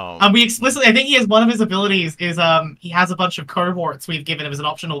 we explicitly, I think he has one of his abilities is he has a bunch of cohorts we've given him as an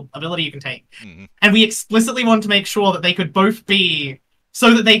optional ability you can take, and we explicitly want to make sure that they could both be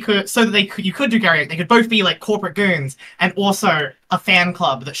you could do Gary Oak. They could both be like corporate goons and also a fan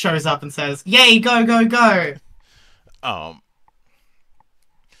club that shows up and says, "Yay, go go go!"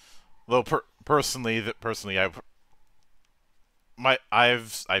 Well, personally,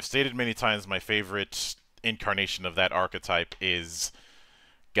 I've stated many times my favorite incarnation of that archetype is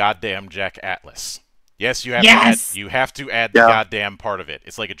goddamn Jack Atlas. Yes, you have to add the goddamn part of it.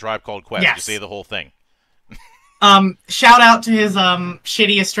 It's like a Tribe Called Quest. Yes. You say the whole thing. Shout out to his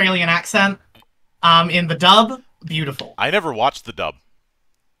shitty Australian accent in the dub. Beautiful. I never watched the dub.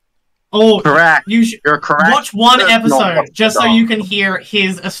 Oh, correct. You're correct. Watch one episode just so you can hear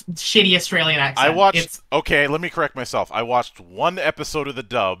his shitty Australian accent. Okay, let me correct myself. I watched one episode of the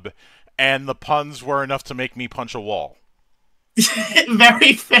dub, and the puns were enough to make me punch a wall.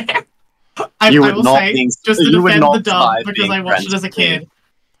 Very fair. I will say, just to defend the dub, because I watched it as a kid,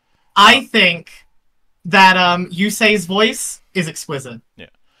 I think that Yusei's voice is exquisite. Yeah.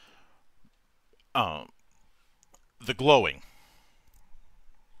 The glowing.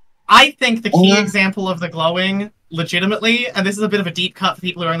 I think the key example of the glowing, legitimately, and this is a bit of a deep cut for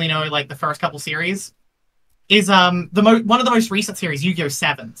people who only know like the first couple series, is one of the most recent series, Yu-Gi-Oh!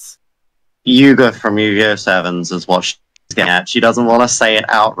 Sevens. Yuga from Yu-Gi-Oh! Sevens is what she's getting at. She doesn't want to say it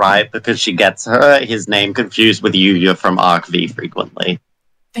outright because she gets his name confused with Yu-Gi-Oh! From Arc V frequently.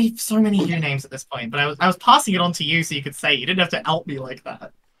 They have so many Yu names at this point, but I was passing it on to you so you could say it. You didn't have to out me like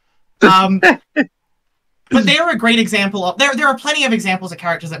that. But they are a great example of there are plenty of examples of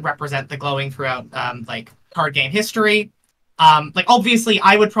characters that represent the glowing throughout like card game history. Like obviously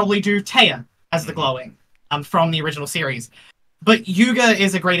I would probably do Taya as the glowing from the original series. But Yuga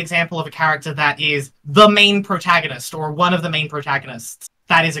is a great example of a character that is the main protagonist or one of the main protagonists.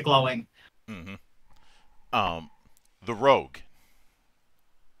 That is a glowing. The rogue.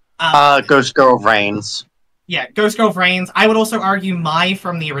 Ghost Girl Reigns. Yeah, Ghost Girl Reigns. I would also argue Mai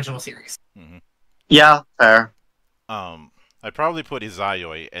from the original series. Yeah, fair. I'd probably put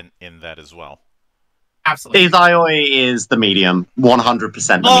Izayoi in that as well. Absolutely. Izayoi is the medium. 100%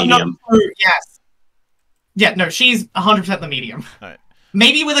 the medium. No, yes. Yeah, no, she's 100% the medium. Right.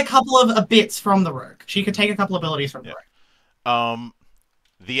 Maybe with a couple of bits from the rogue. She could take a couple abilities from the rogue.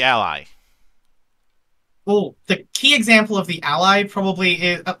 The ally. Oh, the key example of the ally probably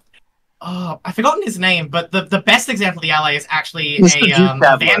is... I've forgotten his name, but the best example of the ally is actually a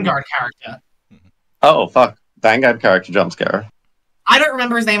Vanguard character. Oh, fuck. Vanguard character jump scare. I don't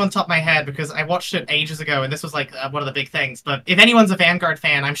remember his name on the top of my head because I watched it ages ago and this was like one of the big things. But if anyone's a Vanguard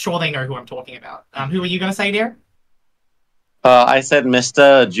fan, I'm sure they know who I'm talking about. Who are you going to say, dear? I said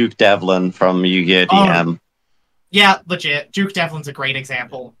Mr. Duke Devlin from Yu-Gi-Oh! DM. Yeah, legit. Duke Devlin's a great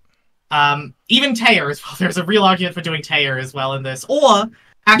example. Even Tayer as well. There's a real argument for doing Tayer as well in this. Or,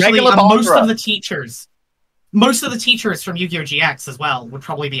 actually, most of the teachers most of the teachers from Yu-Gi-Oh! GX as well would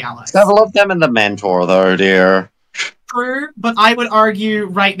probably be allies. Several of them in the mentor, though, dear. True, but I would argue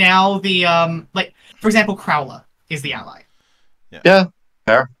right now the like for example, Crowler is the ally. Yeah,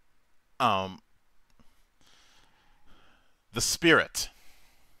 fair. The spirit.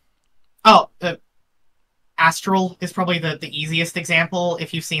 Oh, Astral is probably the easiest example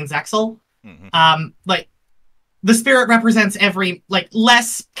if you've seen Zexal. Like the spirit represents every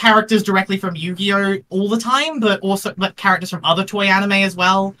less characters directly from Yu-Gi-Oh all the time, but also characters from other toy anime as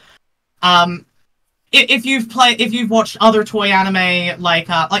well. If you've watched other toy anime like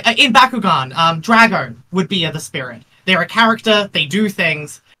in Bakugan, Drago would be the spirit. They're a character, they do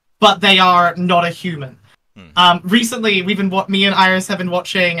things, but they are not a human. Recently, me and Iris have been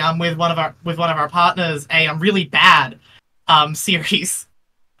watching with one of our partners a really bad series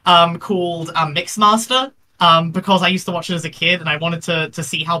called Mixmaster because I used to watch it as a kid and I wanted to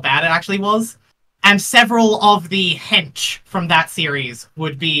see how bad it actually was. And several of the hench from that series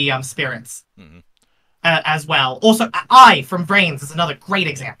would be spirits as well. Also, I from Brains is another great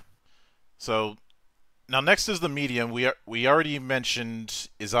example. So now next is the medium. We already mentioned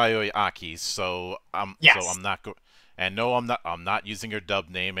Izayoi Aki, so yes. so I'm not and no, I'm not using her dub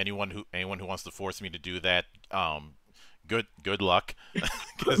name. Anyone who wants to force me to do that, good luck.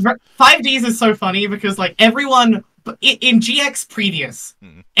 5Ds is so funny because everyone in GX previous,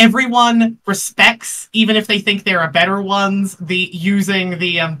 everyone respects, even if they think there are better ones, using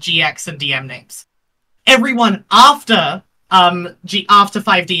the GX and DM names. Everyone after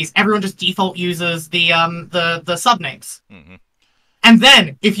 5Ds, everyone just default uses the subnames. And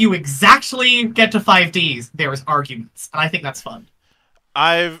then if you exactly get to 5Ds, there is arguments, and I think that's fun.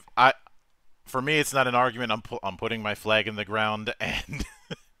 For me, it's not an argument. I'm putting my flag in the ground, and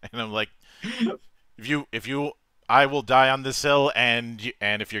and I'm like, I will die on this hill, and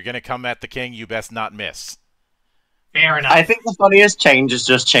if you're gonna come at the king, you best not miss. Fair enough. I think the funniest change is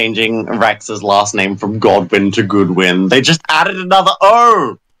just changing Rex's last name from Godwin to Goodwin. They just added another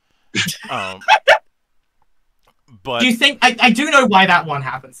O! But do you think... I do know why that one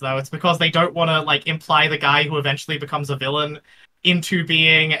happens, though. It's because they don't want to, imply the guy who eventually becomes a villain into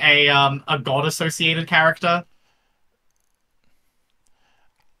being a god-associated character.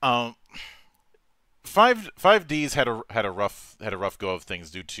 5Ds had a rough go of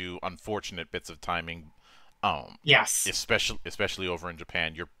things due to unfortunate bits of timing. Yes. Especially over in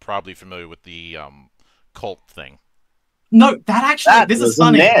Japan. You're probably familiar with the cult thing. No, this is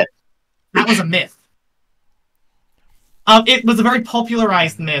funny. That was a myth. It was a very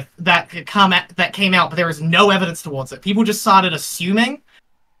popularized myth that came out, but there is no evidence towards it. People just started assuming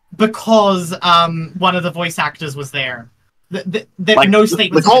because one of the voice actors was there. No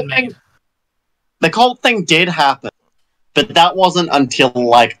statements have been made. The cult thing did happen, but that wasn't until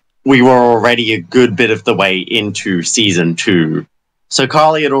we were already a good bit of the way into season 2. So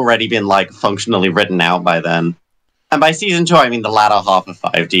Carly had already been functionally written out by then. And by season 2, I mean the latter half of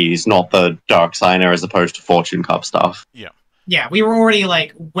 5Ds, not the Dark Signer as opposed to Fortune Cup stuff. Yeah. Yeah, we were already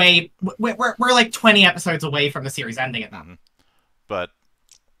we're 20 episodes away from the series ending at that. But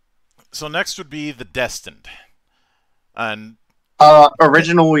so next would be the Destined. And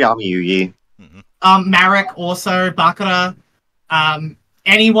original Yami-Yugi. Marek also, Bakura,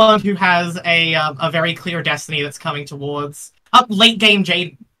 anyone who has a very clear destiny that's coming towards late game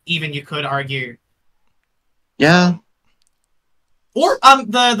Jade, even you could argue. Yeah. Or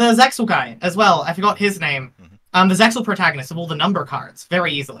the Zexal guy as well. I forgot his name. The Zexal protagonist of all the number cards,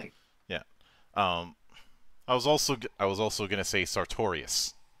 very easily. Yeah. I was also gonna say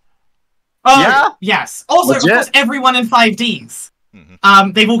Sartorius. Oh yeah? Yes. Also, legit. Of course, everyone in 5Ds.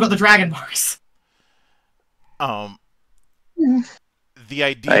 They've all got the dragon marks. The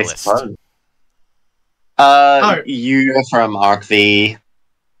Idealist. You from Arc V.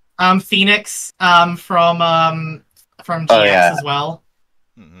 Phoenix, from GX as well.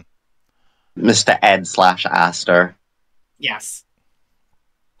 Mr. Ed / Aster. Yes.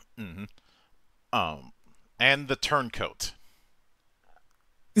 And the Turncoat.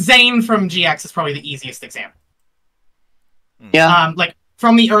 Zane from GX is probably the easiest example. Yeah.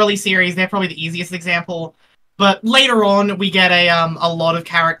 From the early series, they're probably the easiest example. But later on, we get a lot of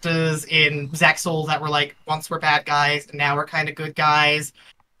characters in Zexal that were once we're bad guys, and now we're kind of good guys.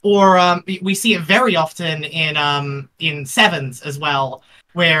 Or we see it very often in Sevens as well,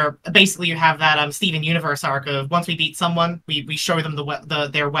 where basically you have that Steven Universe arc of once we beat someone, we show them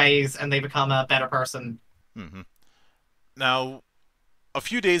their ways and they become a better person. Now, a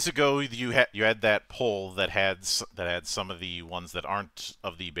few days ago, you had that poll that had some of the ones that aren't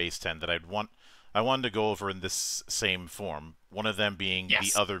of the base 10 that I wanted to go over in this same form. One of them being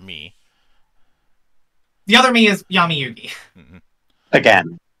the other me. The other me is Yami Yugi.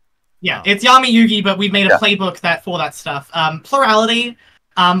 Again. Yeah, it's Yami Yugi, but we've made a playbook for that stuff. Plurality,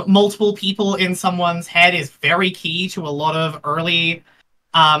 multiple people in someone's head is very key to a lot of early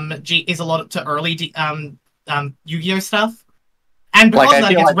Yu-Gi-Oh stuff. And because of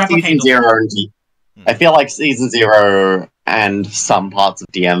that, it gets replicated. I feel like Season 0 and some parts of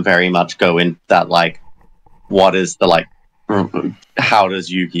DM very much go into that, like, what is the, like, how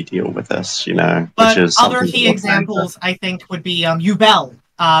does Yugi deal with this, you know? But other key examples, I think, would be Yubel.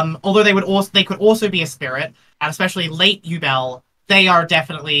 Although they could also be a spirit, and especially late Yubel, they are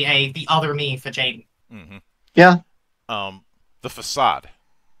definitely the other me for Jaden. Yeah. The Facade.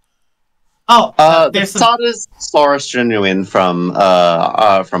 Oh, the Facade is Saurus Genuine from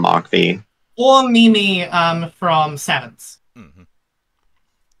Arc V. Or Mimi from Sevens.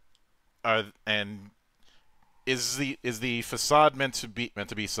 And is the Facade meant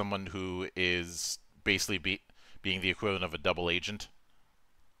to be someone who is basically being the equivalent of a double agent?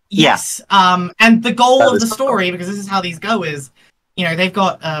 Yes. And the goal of the story, because this is how these go, is, you know, they've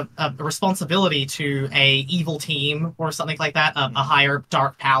got a responsibility to a evil team or something like that, a higher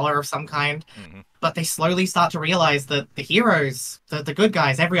dark power of some kind. But they slowly start to realize that the heroes, the good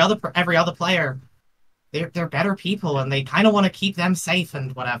guys, every other player, they're better people, and they kind of want to keep them safe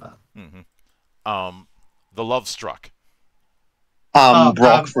and whatever. The Love Struck.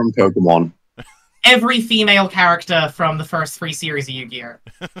 Brock from Pokemon. Every female character from the first 3 series of Yu-Gi-Oh!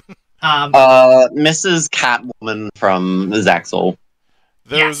 Mrs. Catwoman from Zaxel.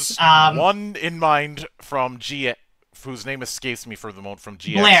 There's one in mind from GX, whose name escapes me for the moment, from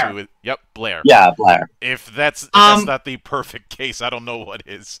GX. Blair. Yep, Blair. Yeah, Blair. If that's not the perfect case, I don't know what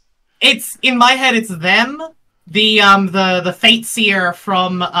is. It's, in my head, it's them, the Fate Seer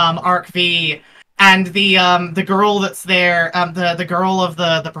from Arc V, and the girl that's there, the girl of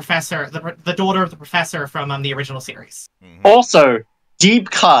the professor, the daughter of the professor from the original series. Also, deep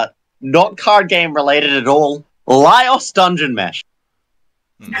cut, not card game related at all. Laios Dungeon Mesh.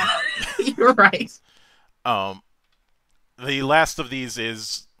 You're right. The last of these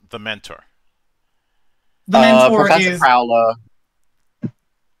is the Mentor. The Mentor Professor is Prowler.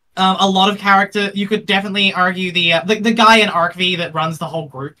 a lot of character. You could definitely argue the guy in Arc V that runs the whole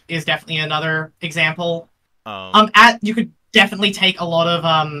group is definitely another example. You could definitely take a lot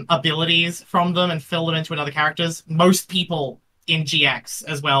of abilities from them and fill them into another characters. Most people in GX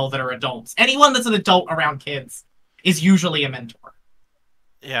as well that are adults. Anyone that's an adult around kids is usually a mentor.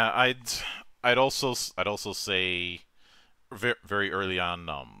 Yeah, I'd also say very early on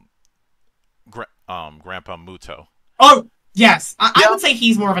Grandpa Muto. Oh, yes. I would say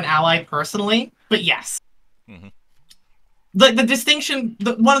he's more of an ally personally, but yes. The distinction,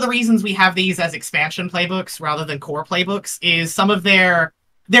 one of the reasons we have these as expansion playbooks rather than core playbooks is some of they're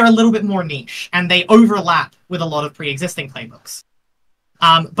a little bit more niche, and they overlap with a lot of pre-existing playbooks.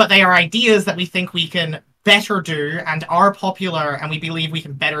 But they are ideas that we think we can better do and are popular, and we believe we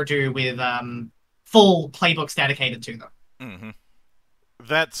can better do with full playbooks dedicated to them.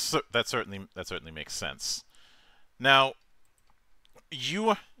 That certainly makes sense. Now,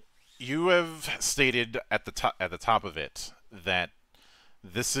 you have stated at the top of it that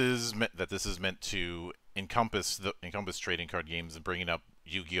this is meant to encompass trading card games and bringing up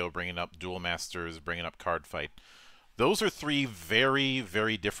Yu-Gi-Oh, bringing up Duel Masters, bringing up Card Fight. Those are 3 very,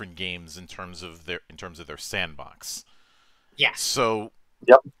 very different games in terms of their sandbox. Yeah. So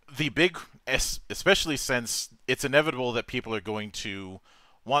the big, especially since it's inevitable that people are going to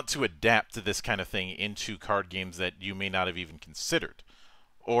want to adapt to this kind of thing into card games that you may not have even considered,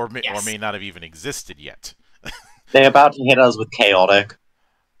 or may not have even existed yet. They're about to hit us with Chaotic.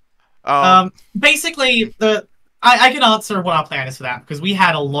 Basically, I can answer what our plan is for that, because we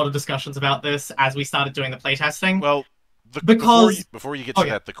had a lot of discussions about this as we started doing the playtesting. Well, before you get to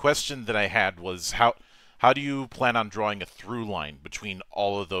that, the question that I had was how do you plan on drawing a through line between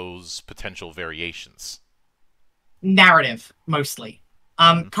all of those potential variations? Narrative, mostly.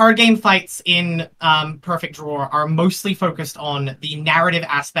 Card game fights in Perfect Draw are mostly focused on the narrative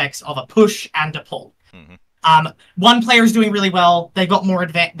aspects of a push and a pull. One player is doing really well. They've got more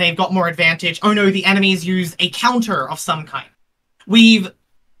advantage. Oh no, the enemies use a counter of some kind. We've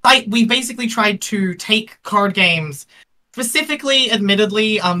basically tried to take card games, specifically,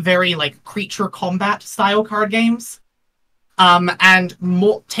 admittedly, very like creature combat style card games, and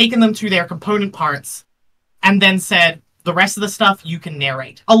taken them to their component parts, and then said, the rest of the stuff you can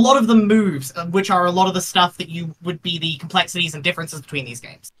narrate. A lot of the moves, which are a lot of the stuff that you would be the complexities and differences between these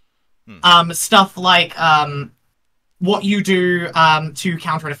games. Stuff like what you do to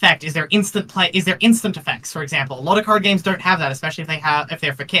counter an effect. Is there instant effects, for example? A lot of card games don't have that, especially if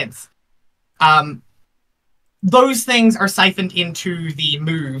they're for kids. those things are siphoned into the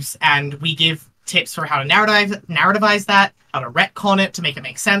moves, and we give tips for how to narrativize that, how to retcon it to make it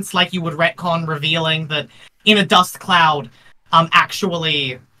make sense, like you would retcon revealing that in a dust cloud,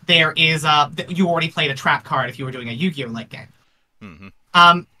 actually there is you already played a trap card if you were doing a Yu-Gi-Oh late game.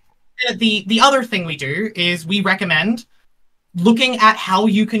 Mm-hmm. The other thing we do is we recommend looking at how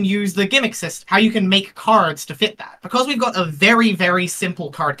you can use the gimmick system, how you can make cards to fit that, because we've got a very, very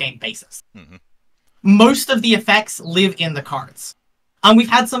simple card game basis. Mm-hmm. Most of the effects live in the cards. We've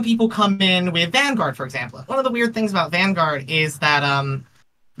had some people come in with Vanguard, for example. One of the weird things about Vanguard is that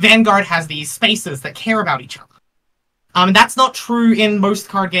Vanguard has these spaces that care about each other. And that's not true in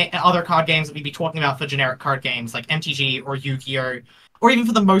most other card games that we'd be talking about for generic card games like MTG or Yu-Gi-Oh, or even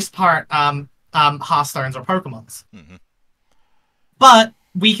for the most part, Hearthstones or Pokemons. Mm-hmm. But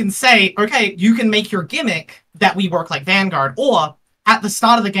we can say, okay, you can make your gimmick that we work like Vanguard, or at the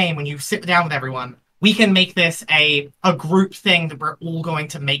start of the game when you sit down with everyone, we can make this a group thing that we're all going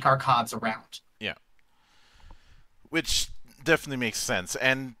to make our cards around. Yeah. Which definitely makes sense.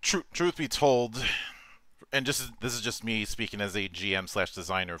 And truth be told, and this is just me speaking as a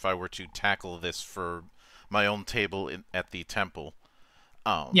GM/designer, if I were to tackle this for my own table at the temple,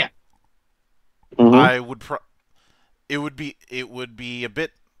 Yeah. Mhm. I would it would be a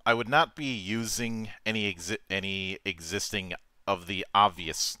bit. I would not be using any existing of the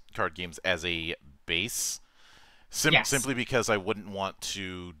obvious card games as a base, Yes. simply because I wouldn't want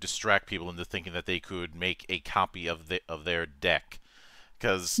to distract people into thinking that they could make a copy of their deck.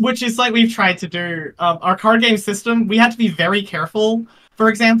 Which is like we've tried to do. Our card game system, we had to be very careful. For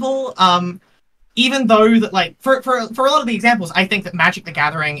example, even though that, like, for a lot of the examples, I think that Magic the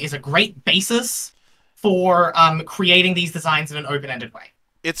Gathering is a great basis for creating these designs in an open-ended way.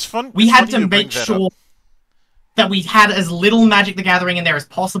 It's fun. We it's had funny to you bring make that sure up. that we had as little Magic the Gathering in there as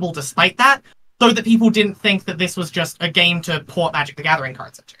possible despite that, so that people didn't think that this was just a game to port Magic the Gathering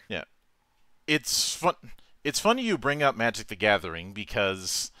cards into. Yeah. It's fun. It's funny you bring up Magic the Gathering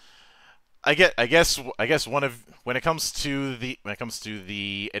because I guess when it comes to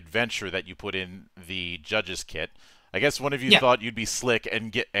the adventure that you put in the judges kit, I guess one of you thought you'd be slick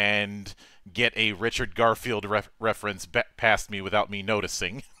and get a Richard Garfield reference past me without me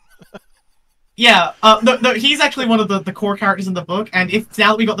noticing. Yeah, no, he's actually one of the core characters in the book, and if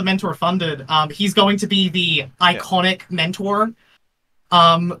now that we got the mentor funded, he's going to be the iconic mentor.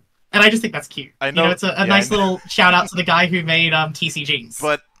 And I just think that's cute. I know, it's a nice little shout out to the guy who made TCGs.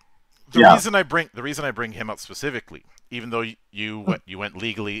 But the reason I bring him up specifically, even though you went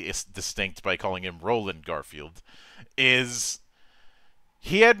legally distinct by calling him Roland Garfield, is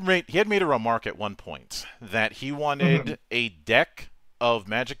he had made a remark at one point that he wanted a deck of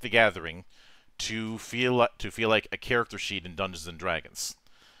Magic the Gathering to feel like a character sheet in Dungeons and Dragons.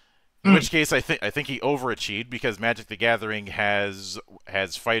 In which case, I think he overachieved because Magic the Gathering has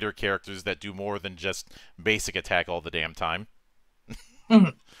fighter characters that do more than just basic attack all the damn time.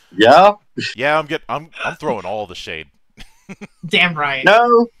 Yeah. Yeah, I'm throwing all the shade. Damn right.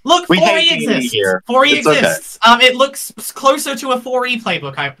 No. Look, We 4E hate exists. here. 4E It's okay. exists. It looks closer to a 4E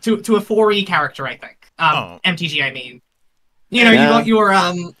playbook, to a 4E character, I think. MTG, I mean. You know, you got your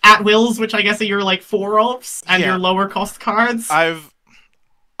at wills, which I guess are your like 4-offs, and your lower cost cards. I've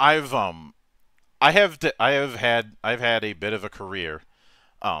had a bit of a career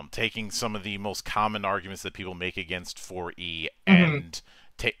taking some of the most common arguments that people make against 4E and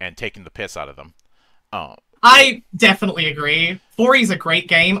taking the piss out of them. I definitely agree. 4E is a great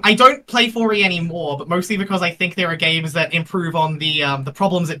game. I don't play 4E anymore, but mostly because I think there are games that improve on the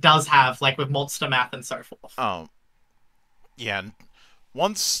problems it does have, like with monster math and so forth. Yeah, and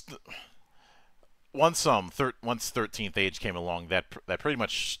once 13th Age came along, that pretty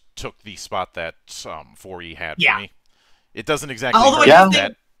much took the spot that 4E had for me. It doesn't exactly hurt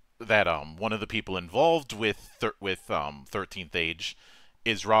that one of the people involved with 13th Age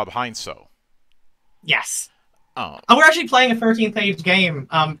is Rob Heinsoe. Yes. We're actually playing a 13th Age game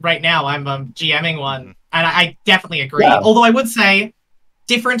right now. I'm GMing one, and I definitely agree. Yeah. Although I would say,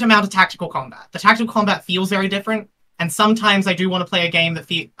 different amount of tactical combat. The tactical combat feels very different, and sometimes I do want to play a game that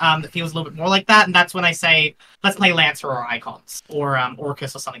feels a little bit more like that, and that's when I say, let's play Lancer or Icons, or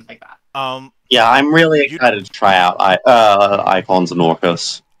Orcus or something like that. Yeah, I'm really excited to try out Icons and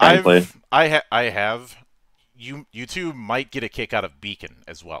Orcus. I have. You two might get a kick out of Beacon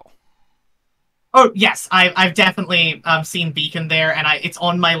as well. Oh yes, I've definitely seen Beacon there, and it's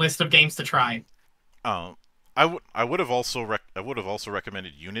on my list of games to try. I would have also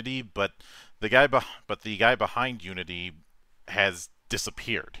recommended Unity, but the guy behind Unity has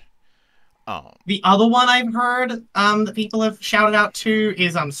disappeared. The other one I've heard that people have shouted out to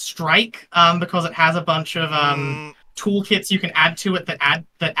is Strike, because it has a bunch of toolkits you can add to it that add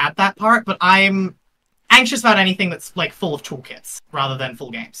that part. But I'm anxious about anything that's like full of toolkits rather than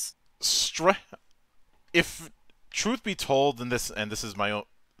full games. If truth be told, and this is my own,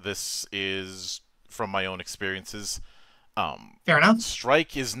 this is from my own experiences. Fair enough.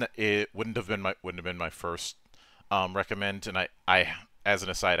 Strike it wouldn't have been my first recommend, and I as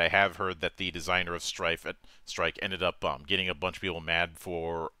an aside, I have heard that the designer of Strike ended up getting a bunch of people mad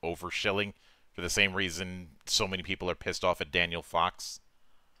for overshilling for the same reason so many people are pissed off at Daniel Fox.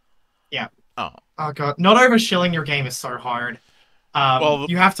 Yeah. Oh god, not overshilling your game is so hard. Well,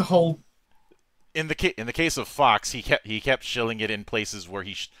 you have to hold. In the case of Fox, he kept shilling it in places where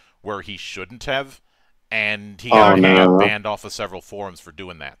he shouldn't have, and he got banned off of several forums for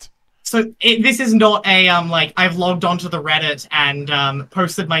doing that. So this is not a like I've logged onto the Reddit and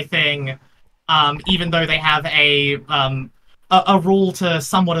posted my thing, even though they have a rule to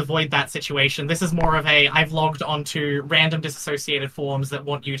somewhat avoid that situation. This is more of a I've logged onto random disassociated forums that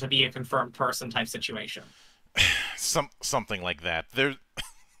want you to be a confirmed person type situation. Something like that.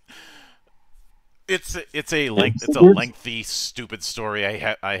 It's a lengthy, stupid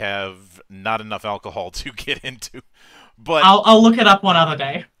story. I have not enough alcohol to get into, but I'll look it up one other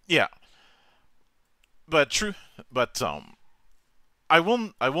day. Yeah, but I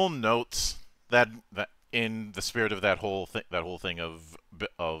will note that in the spirit of that whole thing of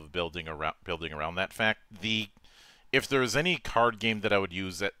building around that fact, if there's any card game that I would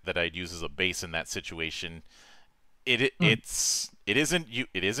use that I'd use as a base in that situation, it isn't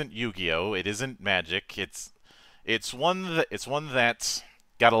Yu-Gi-Oh! It isn't Magic. It's one that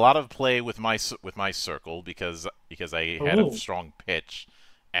got a lot of play with my circle because I had a strong pitch,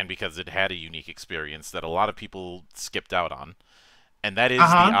 and because it had a unique experience that a lot of people skipped out on, and that is the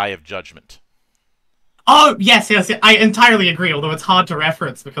Eye of Judgment. Oh yes, I entirely agree. Although it's hard to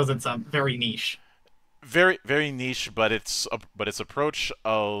reference because it's very niche. Very very niche, but its approach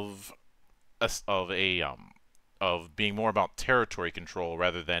of being more about territory control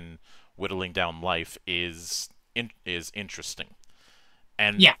rather than whittling down life is interesting.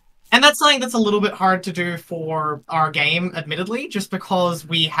 And yeah, and that's something that's a little bit hard to do for our game, admittedly, just because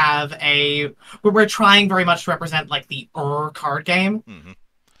we're trying very much to represent like the card game. Mm-hmm.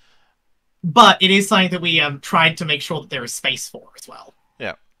 But it is something that we tried to make sure that there is space for as well.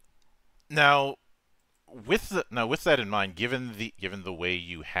 Yeah. Now, with that in mind, given the way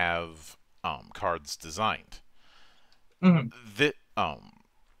you have cards designed, this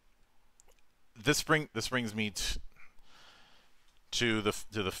brings me to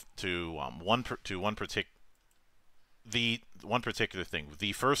one particular thing.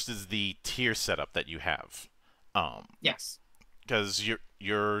 The first is the tier setup that you have. Yes. Because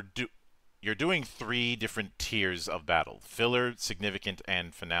you're doing 3 different tiers of battle: filler, significant,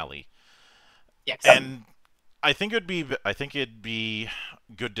 and finale. Yes. And I think it'd be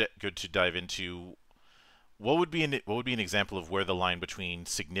good to dive into what would be an example of where the line between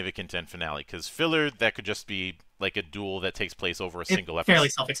significant and finale, because filler, that could just be like a duel that takes place over a single episode. Fairly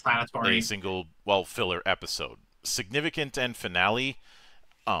self-explanatory. A single filler episode. Significant and finale,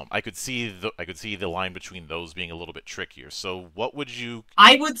 I could see the line between those being a little bit trickier. So what would you...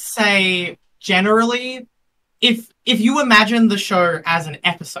 I would say, generally, if you imagine the show as an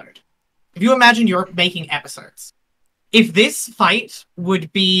episode, if you imagine you're making episodes, if this fight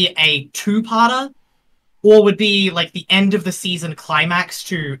would be a 2-parter, or would be like the end of the season climax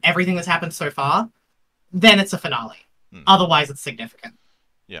to everything that's happened so far, then it's a finale. Otherwise, it's significant.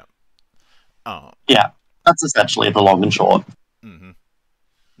 Yeah. Yeah, that's essentially the long and short. Mm-hmm.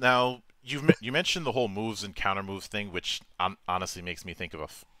 Now, you mentioned the whole moves and counter moves thing, which honestly makes me think of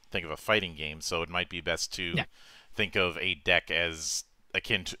a fighting game. So it might be best to think of a deck as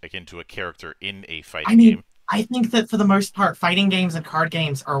akin to a character in a fighting game. I think that for the most part, fighting games and card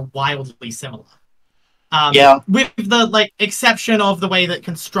games are wildly similar. With the exception of the way that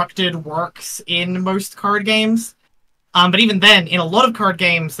constructed works in most card games. But even then, in a lot of card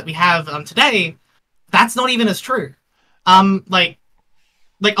games that we have today, that's not even as true. Like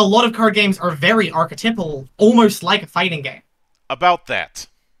a lot of card games are very archetypal, almost like a fighting game. About that,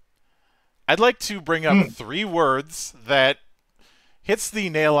 I'd like to bring up 3 words that hits the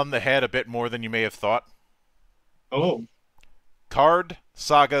nail on the head a bit more than you may have thought. Oh. Card,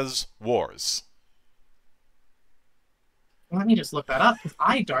 sagas, wars. Let me just look that up, because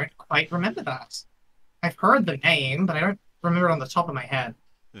I don't quite remember that. I've heard the name, but I don't remember it on the top of my head.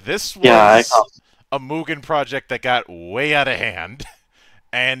 This was a Mugen project that got way out of hand,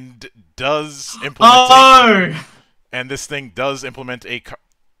 and does implement. And this thing does implement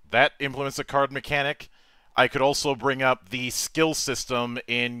that implements a card mechanic. I could also bring up the skill system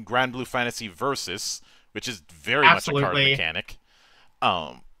in Grand Blue Fantasy Versus, which is very much a card Absolutely. mechanic.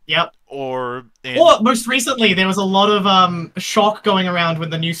 Yep. Or most recently, there was a lot of shock going around when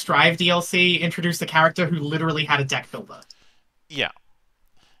the new Strive DLC introduced a character who literally had a deck builder. yeah,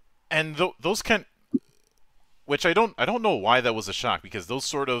 and those can, which I don't know why that was a shock, because those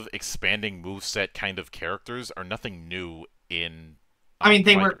sort of expanding moveset kind of characters are nothing new in. I mean,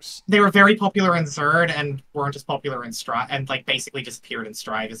 fighters. they were very popular in Zerd and weren't as popular in Strive, and like basically disappeared in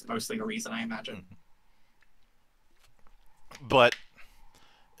Strive is mostly the reason, I imagine. But,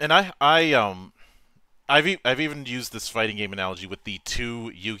 and I've even used this fighting game analogy with the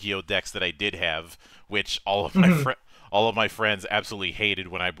 2 Yu-Gi-Oh decks that I did have, which all of my friends absolutely hated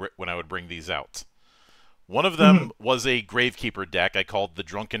when I would bring these out. One of them was a Gravekeeper deck I called the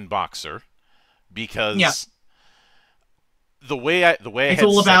Drunken Boxer, because the way it's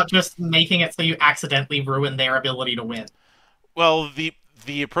all about just making it so you accidentally ruin their ability to win. Well,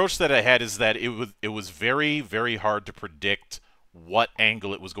 the approach that I had is that it was very, very hard to predict what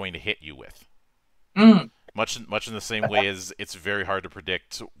angle it was going to hit you with. Much in the same way as it's very hard to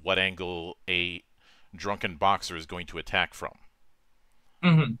predict what angle a Drunken Boxer is going to attack from.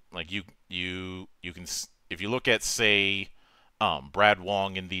 Like you can, if you look at, say, Brad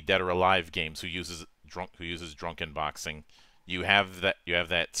Wong in the Dead or Alive games, who uses Drunken Boxing, you have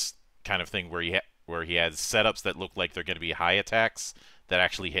that kind of thing where he has setups that look like they're going to be high attacks that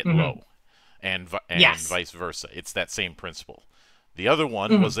actually hit low, and vice versa. It's that same principle. The other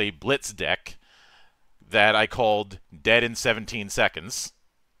one was a Blitz deck that I called Dead in 17 Seconds,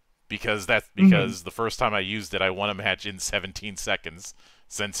 because the first time I used it, I won a match in 17 seconds,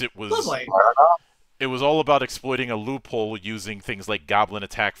 since it was Lovely. It was all about exploiting a loophole using things like Goblin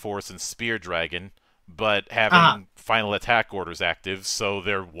Attack Force and Spear Dragon, but having final attack orders active, so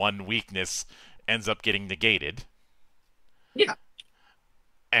their one weakness ends up getting negated. Yeah.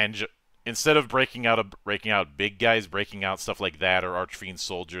 And instead of breaking out big guys, breaking out stuff like that, or Archfiend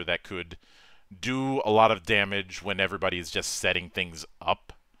Soldier that could do a lot of damage when everybody is just setting things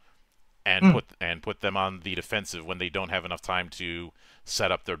up, and put them on the defensive when they don't have enough time to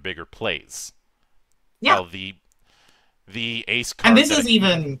set up their bigger plays. Yeah. Well, the ace card, and this is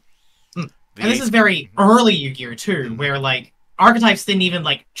even, and this is very early Yu-Gi-Oh too, where like archetypes didn't even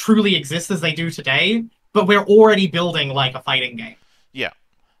like truly exist as they do today, but we're already building like a fighting game. Yeah.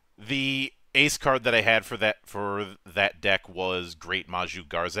 The ace card that I had for that deck was Great Maju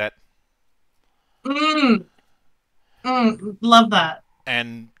Garzet. Love that.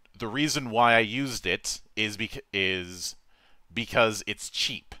 And the reason why I used it is because it's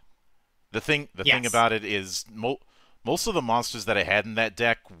cheap. The thing about it is most of the monsters that I had in that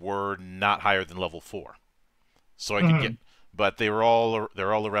deck were not higher than level 4, so I could get, but they're all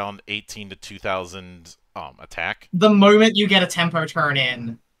around 18 to 2,000 attack. The moment you get a tempo turn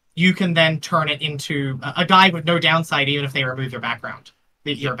in, you can then turn it into a guy with no downside, even if they remove your background,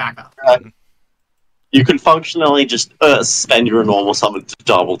 your backup. You can functionally just spend your normal summon to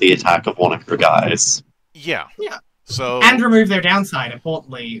double the attack of one of your guys. Yeah. Yeah. So, and remove their downside,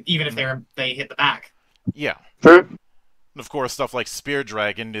 importantly, even if they hit the back. Yeah. True. And of course, stuff like Spear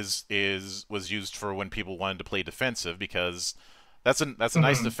Dragon was used for when people wanted to play defensive, because that's a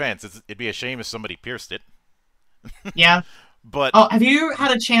nice defense. It'd be a shame if somebody pierced it. Yeah. But have you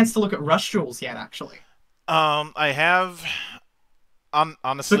had a chance to look at Rush Jewels yet? Actually, I have.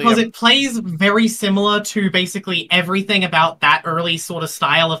 Honestly, because it plays very similar to basically everything about that early sort of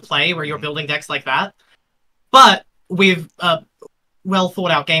style of play, where you're building decks like that, but with well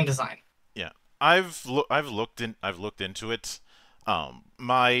thought out game design. Yeah, I've looked into it.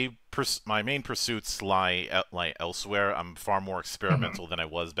 My main pursuits lie elsewhere. I'm far more experimental than I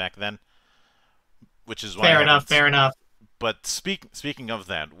was back then, which is why fair enough. But speaking of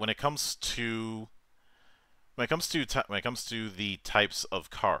that, when it comes to the types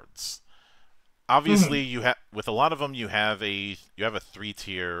of cards, obviously you have, with a lot of them, you have a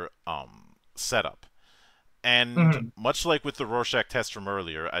 3-tier setup, and much like with the Rorschach test from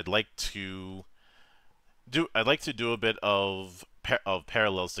earlier, I'd like to do a bit of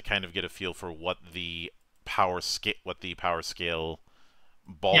parallels to kind of get a feel for what the power scale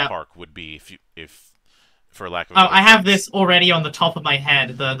ballpark would be, if for lack of I have this already on the top of my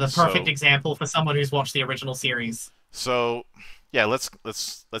head, the perfect example for someone who's watched the original series. So, yeah, let's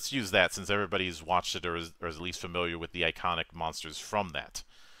use that, since everybody's watched it or is at least familiar with the iconic monsters from that.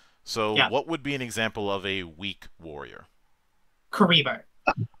 So, what would be an example of a weak warrior? Karibo.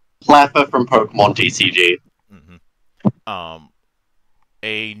 Cleffa from Pokemon TCG.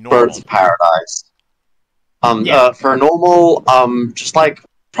 A normal Birds of Paradise. For a normal, just like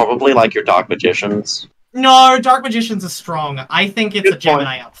Probably like your Dark Magicians. No, Dark Magicians is strong. I think it's Good a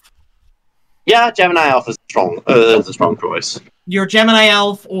Gemini Elf. Yeah, Gemini Elf is strong. Is a strong choice. Your Gemini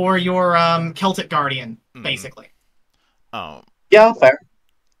Elf or your Celtic Guardian, basically. Yeah, fair.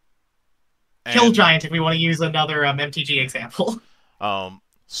 Kill Giant, if we want to use another MTG example.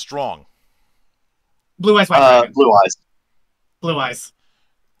 Strong. Blue Eyes White Dragon. Blue Eyes. Blue Eyes.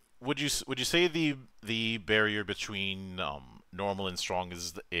 Would you say the barrier between normal and strong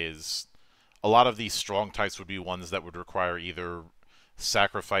is a lot of these strong types would be ones that would require either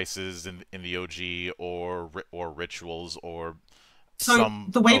sacrifices in the OG or rituals or some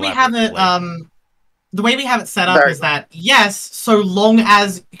the way we have it play. the way we have it set up is that yes, so long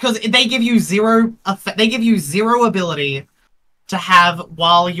as because they give you zero ability to have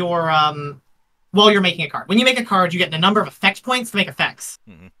while you're making a card. When you make a card, you get a number of effect points to make effects.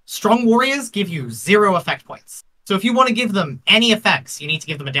 Strong warriors give you 0 effect points. So if you want to give them any effects, you need to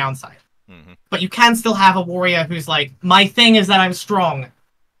give them a downside. But you can still have a warrior who's like, my thing is that I'm strong.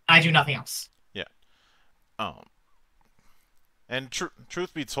 I do nothing else. Yeah. And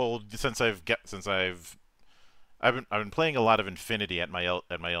truth be told, since I've been playing a lot of Infinity at my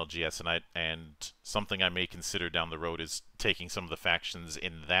LGS, and something I may consider down the road is taking some of the factions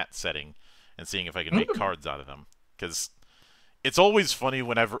in that setting and seeing if I can make cards out of them. Because it's always funny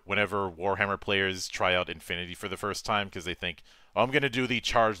whenever Warhammer players try out Infinity for the first time, because they think, oh, I'm gonna do the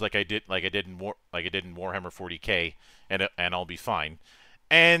charge like I did in Warhammer 40K, and I'll be fine,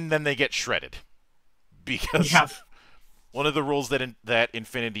 and then they get shredded because one of the rules that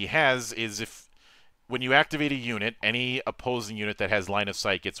Infinity has is when you activate a unit, any opposing unit that has line of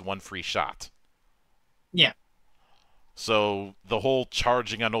sight gets 1 free shot. Yeah. So the whole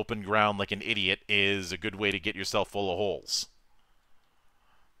charging on open ground like an idiot is a good way to get yourself full of holes.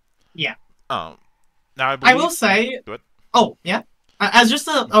 Yeah. Now I will say. Oh yeah. As just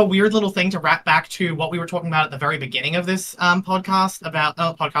a weird little thing to wrap back to what we were talking about at the very beginning of this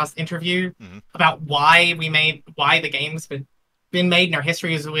podcast interview about why the game's been made in our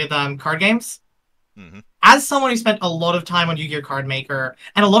histories with card games. As someone who spent a lot of time on Yu-Gi-Oh! Card Maker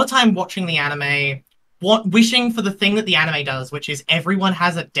and a lot of time watching the anime, wishing for the thing that the anime does, which is everyone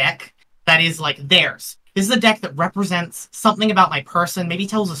has a deck that is like theirs. This is a deck that represents something about my person, maybe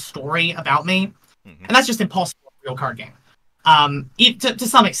tells a story about me, and that's just impossible in a real card game. To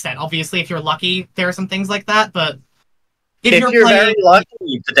some extent, obviously, if you're lucky, there are some things like that, but if you're very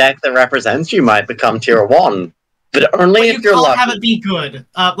lucky, the deck that represents you might become tier 1. But only if you're lucky. You can't have it be good.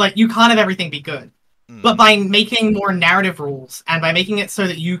 You can't have everything be good. But by making more narrative rules and by making it so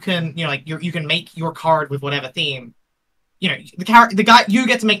that you can, you can make your card with whatever theme, the guy you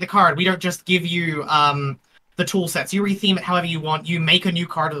get to make the card. We don't just give you the tool sets. You retheme it however you want. You make a new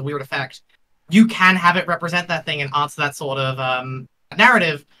card with a weird effect. You can have it represent that thing and answer that sort of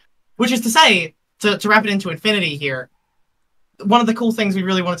narrative. Which is to say, to wrap it into Infinity here, one of the cool things we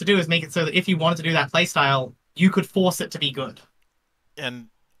really wanted to do is make it so that if you wanted to do that playstyle, you could force it to be good. And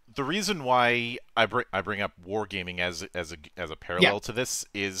the reason why I bring up wargaming as a parallel to this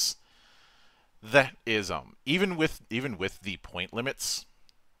is even with the point limits,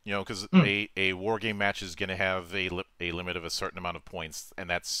 because a wargame match is going to have a limit of a certain amount of points, and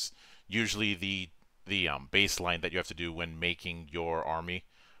that's usually the baseline that you have to do when making your army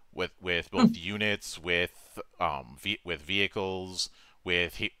with both units, with vehicles,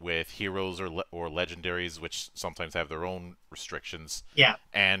 with heroes or legendaries, which sometimes have their own restrictions. Yeah.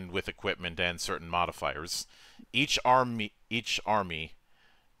 And with equipment and certain modifiers. Each army,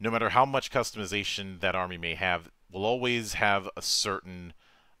 no matter how much customization that army may have, will always have a certain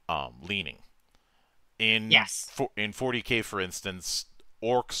leaning. In 40K, for instance,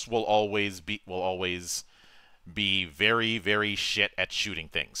 orcs will always be very, very shit at shooting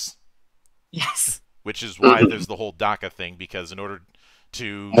things. Yes. Which is why there's the whole DACA thing, because in order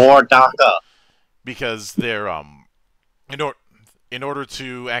to more DACA, because they're in order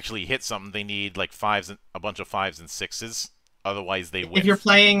to actually hit something, they need like a bunch of 5s and 6s. Otherwise, they win. If you're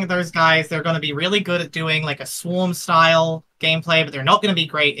playing those guys, they're going to be really good at doing like a swarm style gameplay, but they're not going to be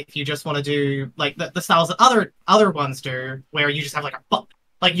great if you just want to do like the styles that other ones do, where you just have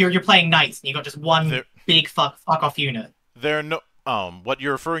like you're playing knights and you got just one big fuck off unit. They're no what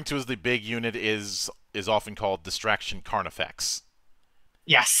you're referring to as the big unit is often called distraction Carnifex.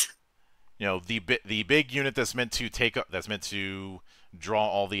 Yes. The big unit that's meant to draw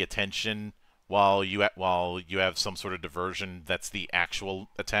all the attention while you have some sort of diversion that's the actual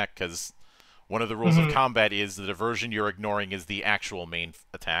attack, because one of the rules of combat is the diversion you're ignoring is the actual main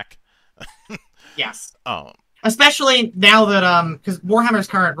attack. Yes. Especially now that because Warhammer's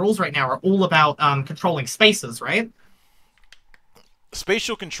current rules right now are all about controlling spaces, right?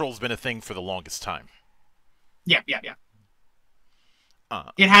 spatial control's been a thing for the longest time. Yeah.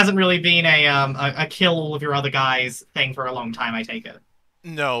 It hasn't really been a kill all of your other guys thing for a long time, I take it.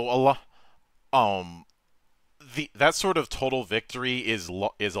 No, a lot. That sort of total victory is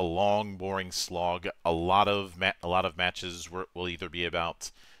a long, boring slog. A lot of matches will either be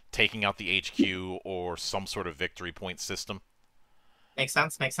about taking out the HQ or some sort of victory point system. Makes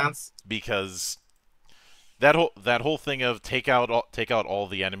sense. Because that whole thing of take out all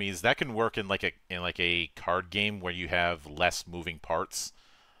the enemies, that can work in like a card game where you have less moving parts.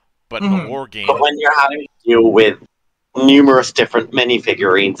 But in a war game, but when you're having to deal with numerous different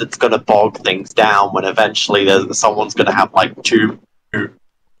minifigurines, it's going to bog things down when eventually someone's going to have like two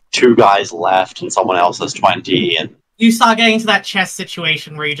guys left and someone else has 20, and you start getting into that chess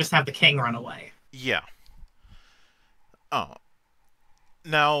situation where you just have the king run away. Yeah. Oh.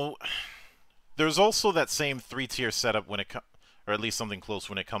 Now, there's also that same 3-tier setup when it or at least something close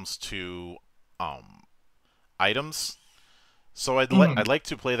when it comes to items. So I'd like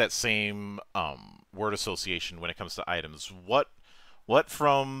to play that same word association when it comes to items. What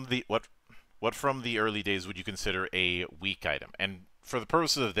from the early days would you consider a weak item? And for the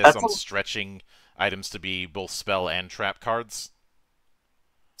purposes of this, I'm stretching items to be both spell and trap cards.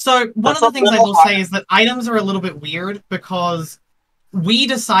 So one of the things I will say is that items are a little bit weird because we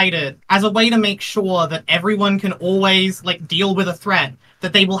decided, as a way to make sure that everyone can always like deal with a threat,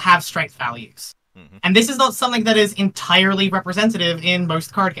 that they will have strength values. And this is not something that is entirely representative in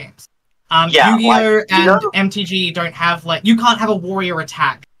most card games. Yu-Gi-Oh! And MTG don't have, like, you can't have a warrior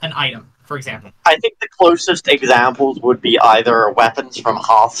attack an item, for example. I think the closest examples would be either weapons from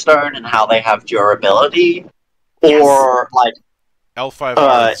Hearthstone and how they have durability, or, like...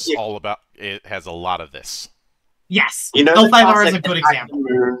 L5R is all about... It has a lot of this. Yes, L5R is a good example.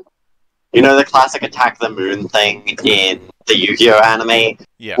 You know the classic Attack the Moon thing in the Yu-Gi-Oh! Anime?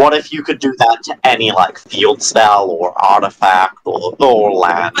 Yeah. What if you could do that to any, like, field spell or artifact or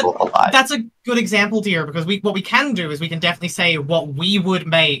land or the like? That's a good example, dear, because what we can do is we can definitely say what we would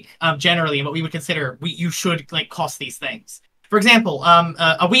make generally and what we would consider you should, like, cost these things. For example,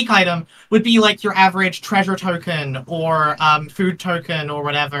 a weak item would be, like, your average treasure token or food token or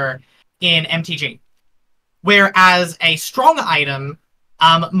whatever in MTG. Whereas a strong item...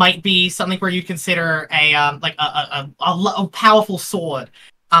 might be something where you consider a powerful sword,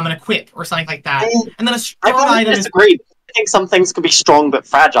 an equip, or something like that. And then a strong item disagree. I think some things can be strong but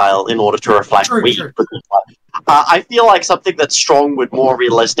fragile in order to reflect weak. True. I feel like something that's strong would more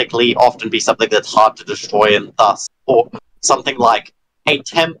realistically often be something that's hard to destroy and thus, or something like a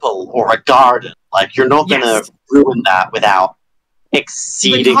temple or a garden. Like, you're not going to ruin that without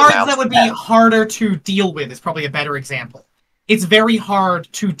exceeding the cards that would be harder to deal with is probably a better example. It's very hard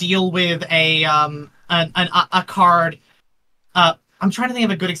to deal with a card. I'm trying to think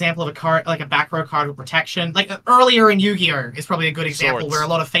of a good example of a card, like a back row card with protection. Like earlier in Yu-Gi-Oh! Is probably a good example where a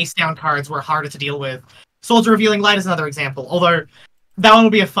lot of face-down cards were harder to deal with. Swords Revealing Light is another example. Although that one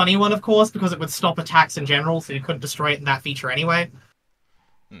would be a funny one, of course, because it would stop attacks in general, so you couldn't destroy it in that feature anyway.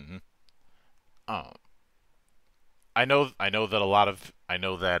 I know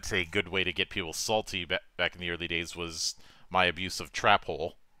that a good way to get people salty back in the early days was my abuse of Trap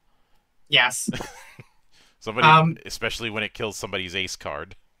Hole. Yes. Especially when it kills somebody's ace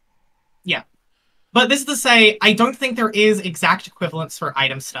card. Yeah. But this is to say, I don't think there is exact equivalence for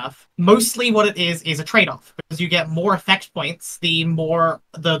item stuff. Mostly what it is a trade-off. Because you get more effect points, the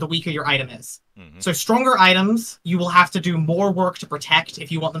weaker your item is. So stronger items, you will have to do more work to protect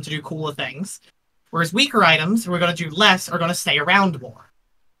if you want them to do cooler things. Whereas weaker items, who are going to do less, are going to stay around more.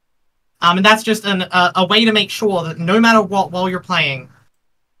 And that's just a way to make sure that no matter what, while you're playing,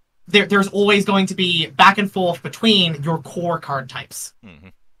 there's always going to be back and forth between your core card types.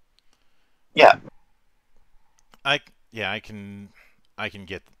 Yeah. I can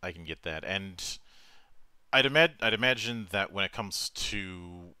get that, and I'd imagine that when it comes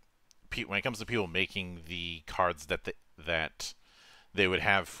to people making the cards that they would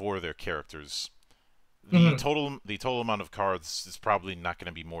have for their characters. The total amount of cards is probably not going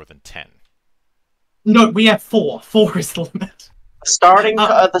to be more than 10. No, we have 4. 4 is the limit.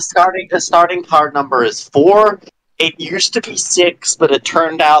 The starting card number is 4. It used to be 6, but it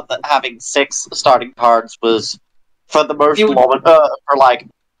turned out that having 6 starting cards was, for the most moment, for like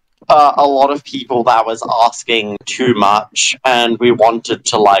a lot of people, that was asking too much, and we wanted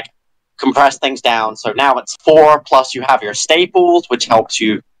to like compress things down. So now it's 4, plus you have your staples, which helps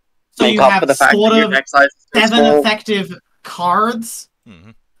you. So you have sort of 7 effective cards,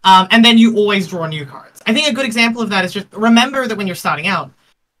 and then you always draw new cards. I think a good example of that is just remember that when you're starting out,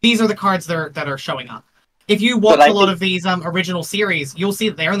 these are the cards that are showing up. if you watch I a lot think- of these original series, you'll see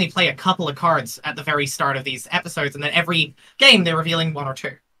that they only play a couple of cards at the very start of these episodes, and then every game they're revealing one or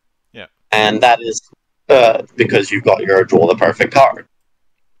two. Yeah. And that is because you got your draw the perfect card.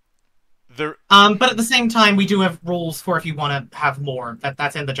 But at the same time, we do have rules for if you want to have more.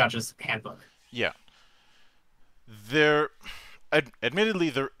 That's in the judge's handbook. Yeah. Admittedly,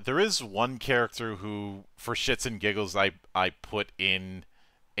 there is one character who, for shits and giggles, I put in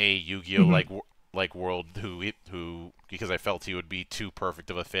a Yu-Gi-Oh like world who because I felt he would be too perfect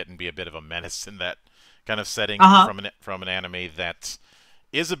of a fit and be a bit of a menace in that kind of setting from an anime that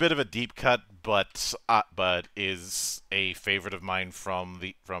is a bit of a deep cut, but is a favorite of mine from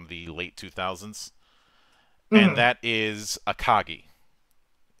the late 2000s, and that is Akagi.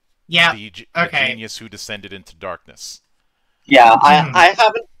 Yeah. The genius who descended into darkness. Yeah, I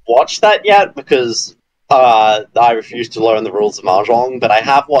haven't watched that yet because I refuse to learn the rules of Mahjong, but I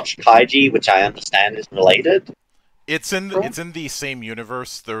have watched Kaiji, which I understand is related. It's in the same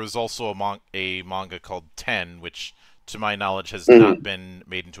universe. There is also a manga called 10, which, to my knowledge, has not been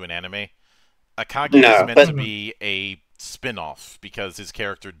made into an anime. Akagi is meant to be a spin-off because his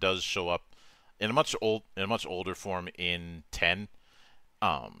character does show up in a much older form in 10.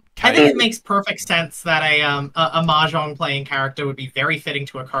 I think it makes perfect sense that a mahjong playing character would be very fitting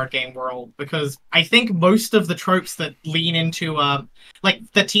to a card game world, because I think most of the tropes that lean into like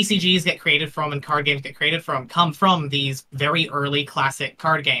the TCGs get created from and card games get created from come from these very early classic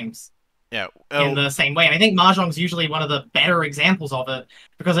card games. Yeah, in the same way, and I think mahjong's usually one of the better examples of it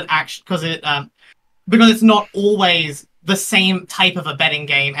because it's not always the same type of a betting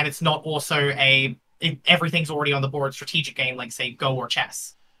game, and it's not also everything's already on the board strategic game like, say, Go or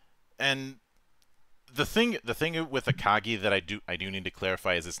chess. And the thing with Akagi that I do need to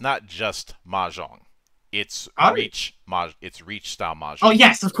clarify is it's not just mahjong. It's reach style mahjong. Oh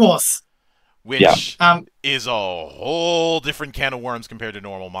yes, of course. Which is a whole different can of worms compared to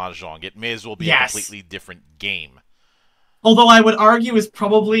normal mahjong. It may as well be a completely different game. Although I would argue is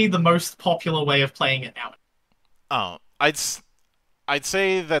probably the most popular way of playing it now. I'd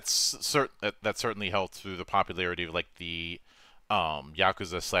say that certainly helped through the popularity of like the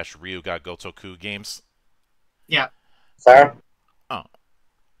Yakuza / Ryuga Gotoku games. Yeah. Sir?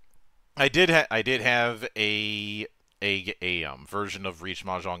 I did have a version of Reach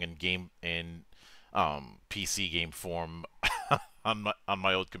Mahjong in PC game form on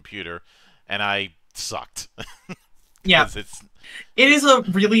my old computer, and I sucked. Yeah. It is a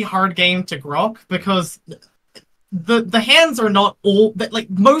really hard game to grok because the hands are not all like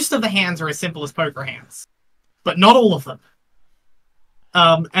most of the hands are as simple as poker hands, but not all of them.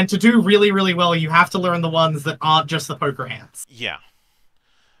 And to do really, really well, you have to learn the ones that aren't just the poker hands. Yeah.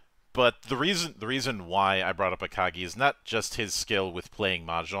 But the reason why I brought up Akagi is not just his skill with playing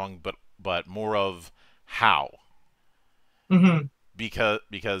mahjong, but more of how. Mm-hmm.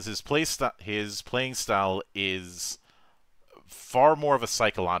 Because his playing style is far more of a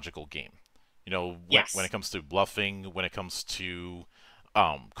psychological game. You know, when it comes to bluffing, when it comes to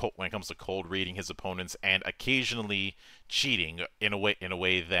cold reading his opponents, and occasionally cheating in a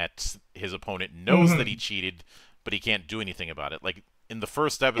way that his opponent knows that he cheated, but he can't do anything about it. Like in the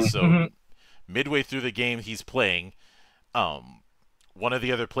first episode, midway through the game he's playing, one of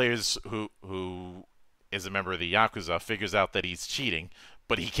the other players who is a member of the Yakuza figures out that he's cheating,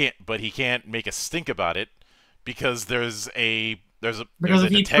 but he can't make a stink about it because there's a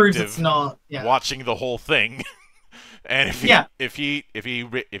detective watching the whole thing. And if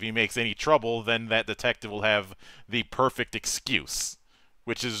he makes any trouble, then that detective will have the perfect excuse,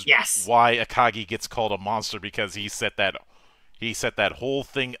 which is why Akagi gets called a monster, because he set that whole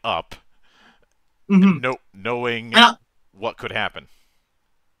thing up, knowing what could happen.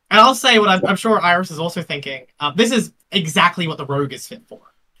 And I'll say what I'm sure Iris is also thinking. This is exactly what the rogue is fit for.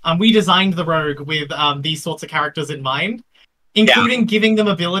 We designed the rogue with these sorts of characters in mind, including giving them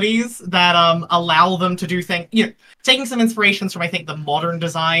abilities that allow them to do things. You know, taking some inspirations from, I think, the modern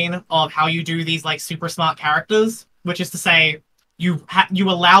design of how you do these like super smart characters, which is to say, you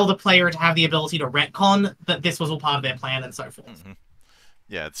allow the player to have the ability to retcon that this was all part of their plan and so forth.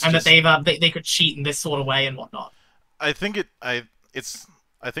 Yeah, that they could cheat in this sort of way and whatnot. I think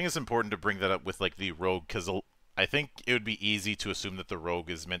it's important to bring that up with like the rogue, because I think it would be easy to assume that the rogue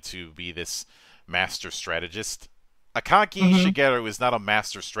is meant to be this master strategist. Akagi Shigeru is not a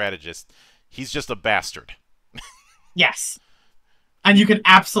master strategist. He's just a bastard. Yes. And you can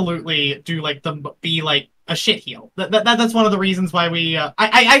absolutely be like a shit heel. That's one of the reasons why we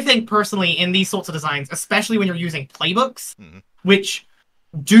I think personally in these sorts of designs, especially when you're using playbooks, which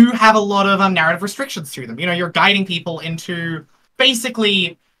do have a lot of narrative restrictions to them. You know, you're guiding people into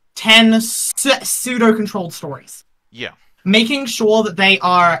basically 10 pseudo-controlled stories. Yeah. Making sure that they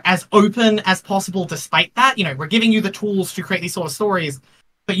are as open as possible despite that. We're giving you the tools to create these sort of stories,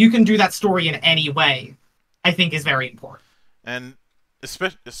 but you can do that story in any way, I think is very important. And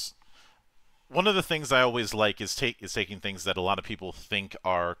one of the things I always like is taking things that a lot of people think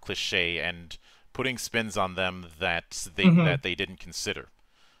are cliche and putting spins on them that they didn't consider.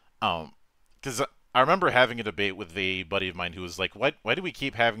 Because I remember having a debate with a buddy of mine who was like, "Why do we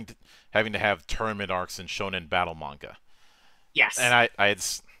keep having to have tournament arcs in shonen battle manga?" Yes. And I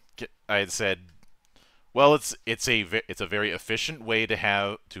had said, well, it's a very efficient way to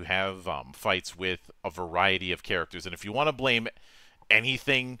have fights with a variety of characters, and if you want to blame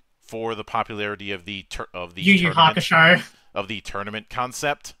anything for the popularity of the Yu Yu Hakusho, of the tournament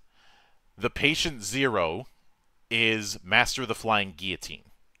concept, the patient zero is Master of the Flying Guillotine.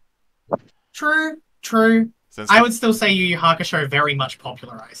 True. I would still say Yu Yu Hakusho very much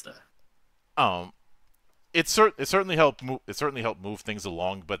popularized it. It certainly helped move things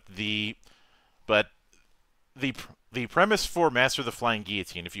along, but the premise for Master of the Flying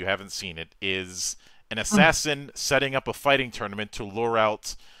Guillotine, if you haven't seen it, is an assassin setting up a fighting tournament to lure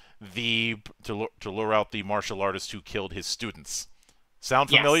out the martial artist who killed his students. Sound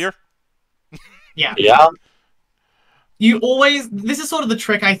familiar? Yes. Yeah. This is sort of the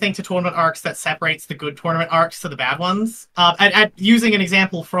trick, I think, to tournament arcs that separates the good tournament arcs to the bad ones. Using an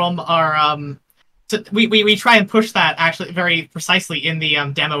example from our we try and push that actually very precisely in the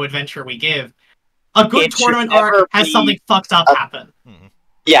demo adventure we give. A good tournament arc has something fucked up happen.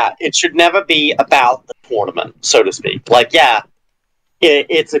 Yeah, it should never be about the tournament, so to speak. Like, yeah,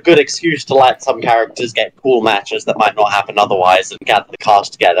 it's a good excuse to let some characters get cool matches that might not happen otherwise and gather the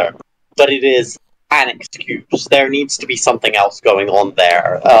cast together. But it is an excuse. There needs to be something else going on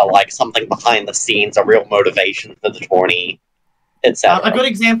there, like something behind the scenes, a real motivation for the tourney, etc. A good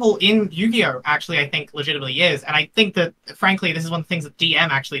example in Yu-Gi-Oh! Actually, I think legitimately is, and I think that, frankly, this is one of the things that DM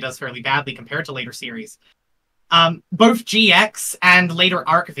actually does fairly badly compared to later series. Both GX and later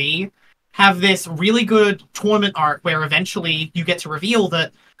Arc V have this really good tournament arc where eventually you get to reveal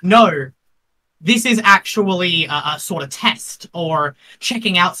that, no, this is actually a sort of test, or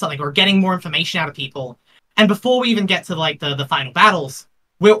checking out something, or getting more information out of people. And before we even get to like the final battles,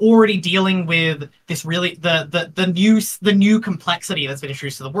 we're already dealing with this really the new complexity that's been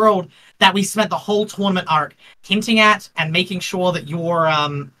introduced to the world that we spent the whole tournament arc hinting at and making sure that you're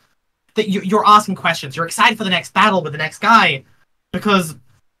asking questions. You're excited for the next battle with the next guy because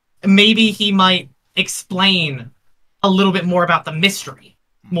maybe he might explain a little bit more about the mystery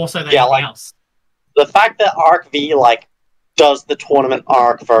more so than anything else. The fact that Arc V does the tournament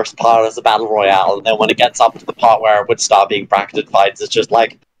arc first part as a battle royale, and then when it gets up to the part where it would start being bracketed fights, it's just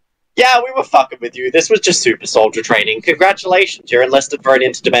like, yeah, we were fucking with you. This was just super soldier training. Congratulations, you're enlisted for an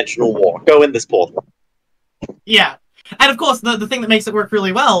interdimensional war. Go in this portal. Yeah. And of course, the thing that makes it work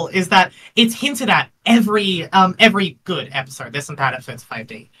really well is that it's hinted at every good episode. There's some bad episodes of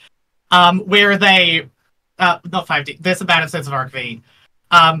 5D. Where they not 5D, there's some bad episodes of Arc V.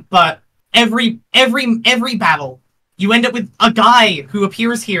 But every battle, you end up with a guy who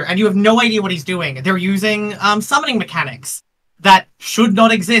appears here, and you have no idea what he's doing. They're using summoning mechanics that should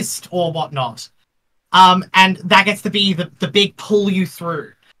not exist or whatnot. And that gets to be the big pull you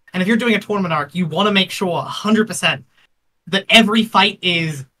through. And if you're doing a tournament arc, you want to make sure 100% that every fight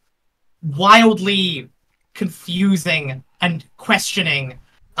is wildly confusing and questioning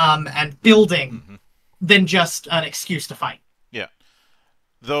and building than just an excuse to fight. Yeah.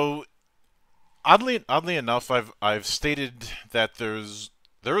 Though oddly enough, I've stated that there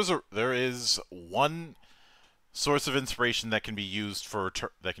is one source of inspiration that can be used for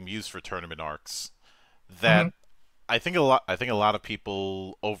tournament arcs that I think a lot of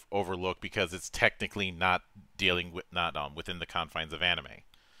people overlook because it's technically not within the confines of anime.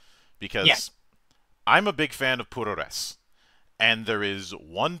 Because I'm a big fan of Purores, and there is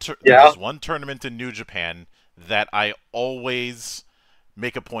one tournament in New Japan that I always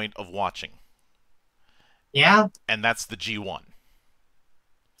make a point of watching. Yeah. And that's the G1.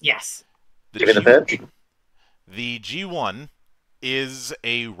 Yes. Give me the pitch. The G1 is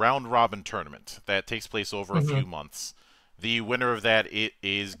a round-robin tournament that takes place over a few months. The winner of that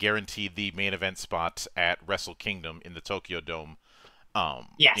is guaranteed the main event spot at Wrestle Kingdom in the Tokyo Dome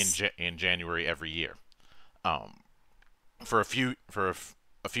in January every year. A few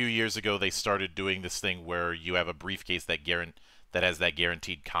years ago, they started doing this thing where you have a briefcase that has that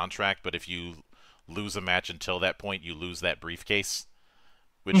guaranteed contract, but if you lose a match until that point, you lose that briefcase,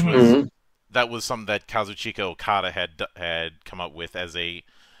 which was something that Kazuchika Okada had come up with as a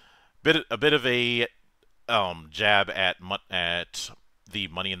bit of a jab at the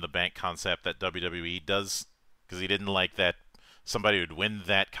Money in the Bank concept that WWE does, because he didn't like that somebody would win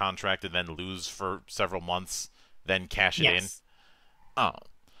that contract and then lose for several months, then cash it in. Yes. Oh,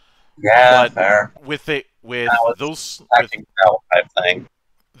 Yeah, but fair. with Now it's those with acting out type thing.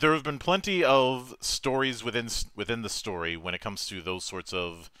 there have been plenty of stories within the story when it comes to those sorts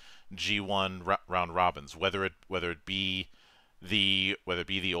of G1 round robins, whether it be the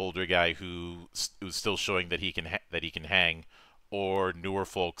older guy who's still showing that he can hang, or newer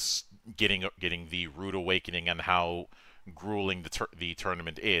folks getting the rude awakening on how grueling the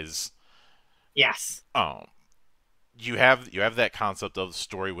tournament is. Yes. Um, you have that concept of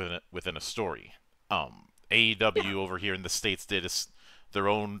story within a story. AEW over here in the States did their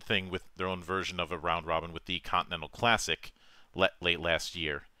own thing with their own version of a round robin with the Continental Classic late last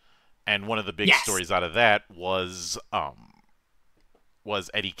year, and one of the big Yes. stories out of that was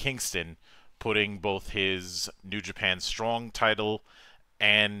Eddie Kingston putting both his New Japan Strong title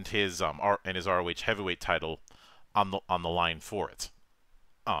and his ROH Heavyweight title on the line for it.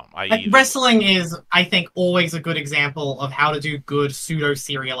 Like, I.e. wrestling is, I think, always a good example of how to do good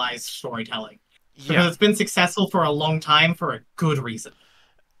pseudo-serialized storytelling. Because Yeah, it's been successful for a long time for a good reason.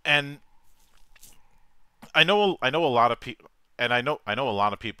 and I know a lot of people, and I know a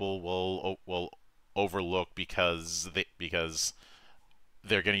lot of people will overlook because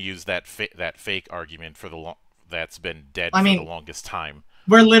they're going to use that fake argument that's been dead I for the mean, longest time.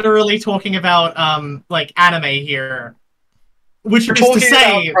 we're literally talking about like anime here, which We're is to talking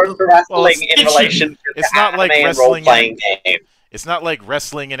about say, pro Well, wrestling in fiction. relation to it's not like anime and wrestling role-playing games. It's not like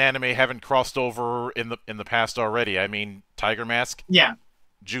wrestling and anime haven't crossed over in the past already. I mean, Tiger Mask, Yeah.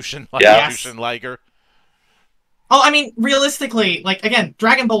 Yeah. Yes. Jushin Liger. Oh, I mean, realistically, like again,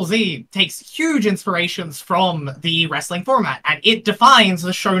 Dragon Ball Z takes huge inspirations from the wrestling format, and it defines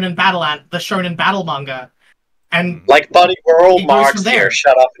the shonen battle manga, and Like, buddy, we're all it goes from marks here. there.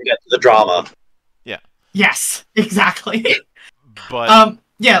 Shut up and get to the drama. Yeah, Yes, exactly. but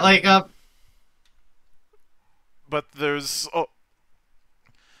Yeah, like but there's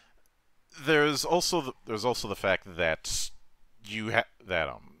also the fact that you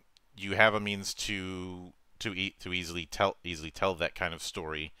have a means to easily tell that kind of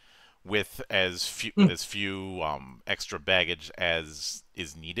story with as few extra baggage as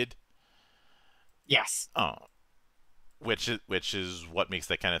is needed. yes. Uh, which is what makes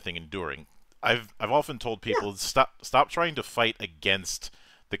that kind of thing enduring. I've often told people stop trying to fight against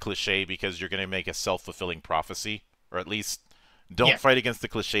the cliche because you're going to make a self-fulfilling prophecy, or at least don't Yeah. fight against the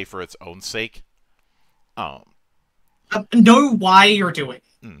cliche for its own sake. Um, Know why you're doing it,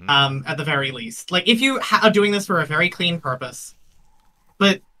 mhm. at the very least. Like, if you are doing this for a very clean purpose,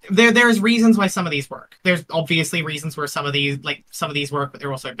 but there's reasons why some of these work. There's obviously reasons where some of these work, but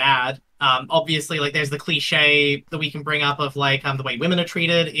they're also bad. Obviously, like there's the cliche that we can bring up of like the way women are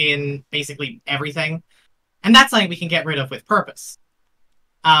treated in basically everything, and that's something we can get rid of with purpose.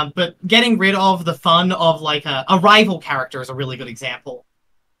 But getting rid of the fun of like a rival character is a really good example,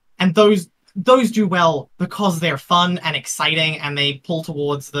 and those do well because they're fun and exciting, and they pull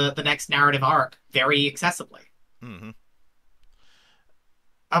towards the next narrative arc very accessibly. Mm-hmm.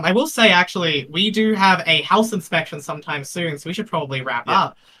 I will say, actually, we do have a house inspection sometime soon, so we should probably wrap Yeah.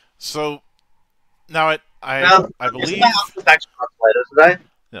 up. So now I Now, believe isn't that after the later today?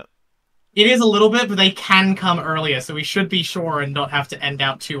 yeah, It is a little bit, but they can come earlier, so we should be sure and not have to end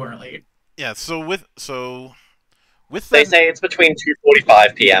out too early. yeah. With They that say it's between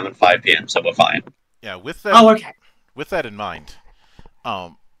 2:45 p.m. and 5 p.m., so we're fine. yeah with that Oh, okay. with that in mind,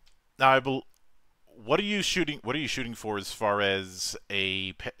 um, now what are you shooting? What are you shooting for as far as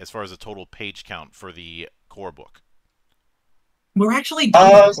a total page count for the core book? We're actually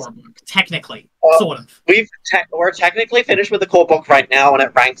done with the core book, technically, sort of. We're technically finished with the core book right now, and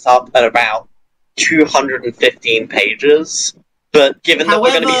it ranks up at about 215 pages. But given that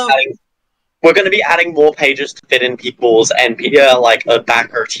we're going to be adding more pages to fit in people's like a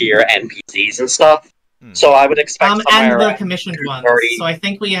backer tier NPCs and stuff. So I would expect somewhere and the around commissioned ones. 230. So I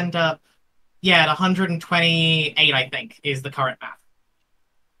think we end up, at 128. I think is the current math.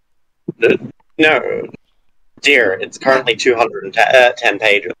 No, dear, it's currently 210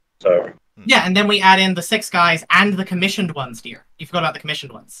 pages. So yeah, and then we add in the 6 guys and the commissioned ones, dear. You forgot about the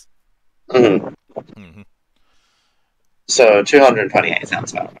commissioned ones. Mm-hmm. So 228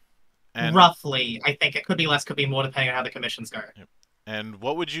 sounds about right. And roughly, I think it could be less, could be more, depending on how the commissions go. And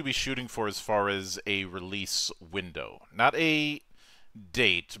what would you be shooting for as far as a release window? Not a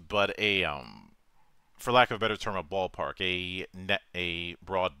date, but for lack of a better term, a ballpark, a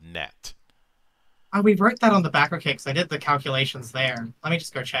broad net. Oh, we wrote that on the backer kicks. I did the calculations there. Let me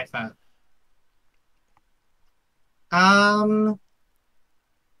just go check that.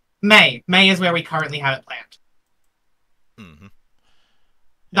 May. May is where we currently have it planned. Mm-hmm.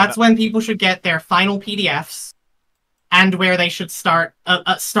 That's when people should get their final PDFs, and where they should start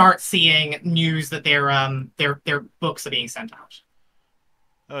seeing news that their books are being sent out.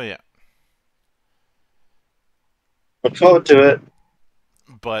 Oh yeah. Look forward to it.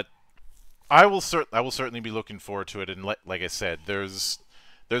 But I will certainly be looking forward to it. And like I said, there's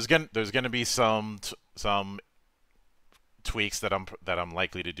gonna be some tweaks that I'm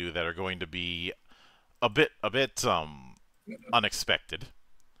likely to do that are going to be a bit unexpected.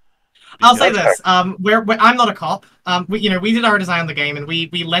 I'll say this: I'm not a cop. We did our design of the game, and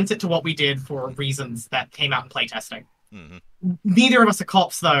we lent it to what we did for reasons that came out in playtesting. Mm-hmm. Neither of us are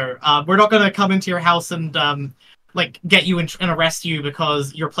cops, though. We're not going to come into your house and get you and arrest you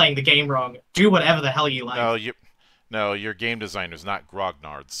because you're playing the game wrong. Do whatever the hell you like. No, your game designers, not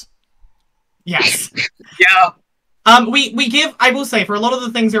grognards. Yes. Yeah. We give, I will say, for a lot of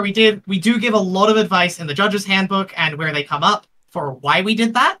the things that we do give a lot of advice in the judge's handbook and where they come up for why we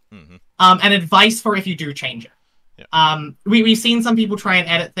did that. Mm-hmm. And advice for if you do change it. Yeah. We've seen some people try and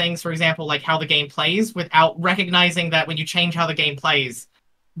edit things, for example, like how the game plays, without recognizing that when you change how the game plays,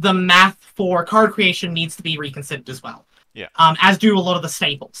 the math for card creation needs to be reconsidered as well. Yeah. As do a lot of the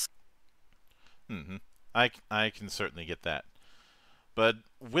staples. Mm-hmm. I can certainly get that. But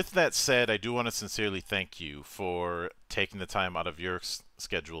with that said, I do want to sincerely thank you for taking the time out of your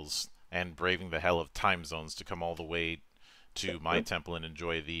schedules and braving the hell of time zones to come all the way to my temple and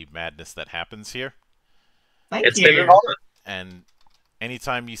enjoy the madness that happens here. Thank you. Been an honor. And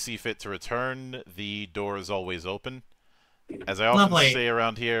anytime you see fit to return, the door is always open. As I often say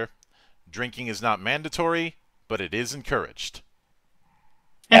around here, drinking is not mandatory, but it is encouraged.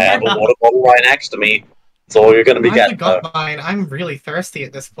 I have a water bottle right next to me. That's all you're going to be getting. I got mine. I'm really thirsty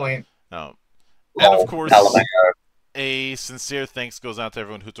at this point. Oh. And of course, LMAO. a sincere thanks goes out to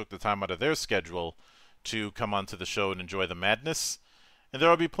everyone who took the time out of their schedule to come onto the show and enjoy the madness. And there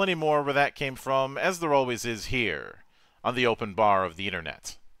will be plenty more where that came from, as there always is here, on the open bar of the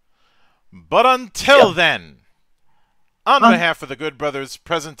internet. But until then, on behalf of the good brothers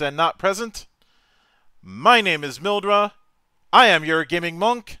present and not present, my name is Mildra. I am your gaming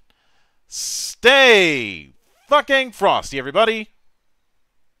monk. Stay fucking frosty, everybody.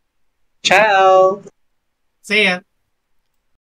 Ciao. See ya.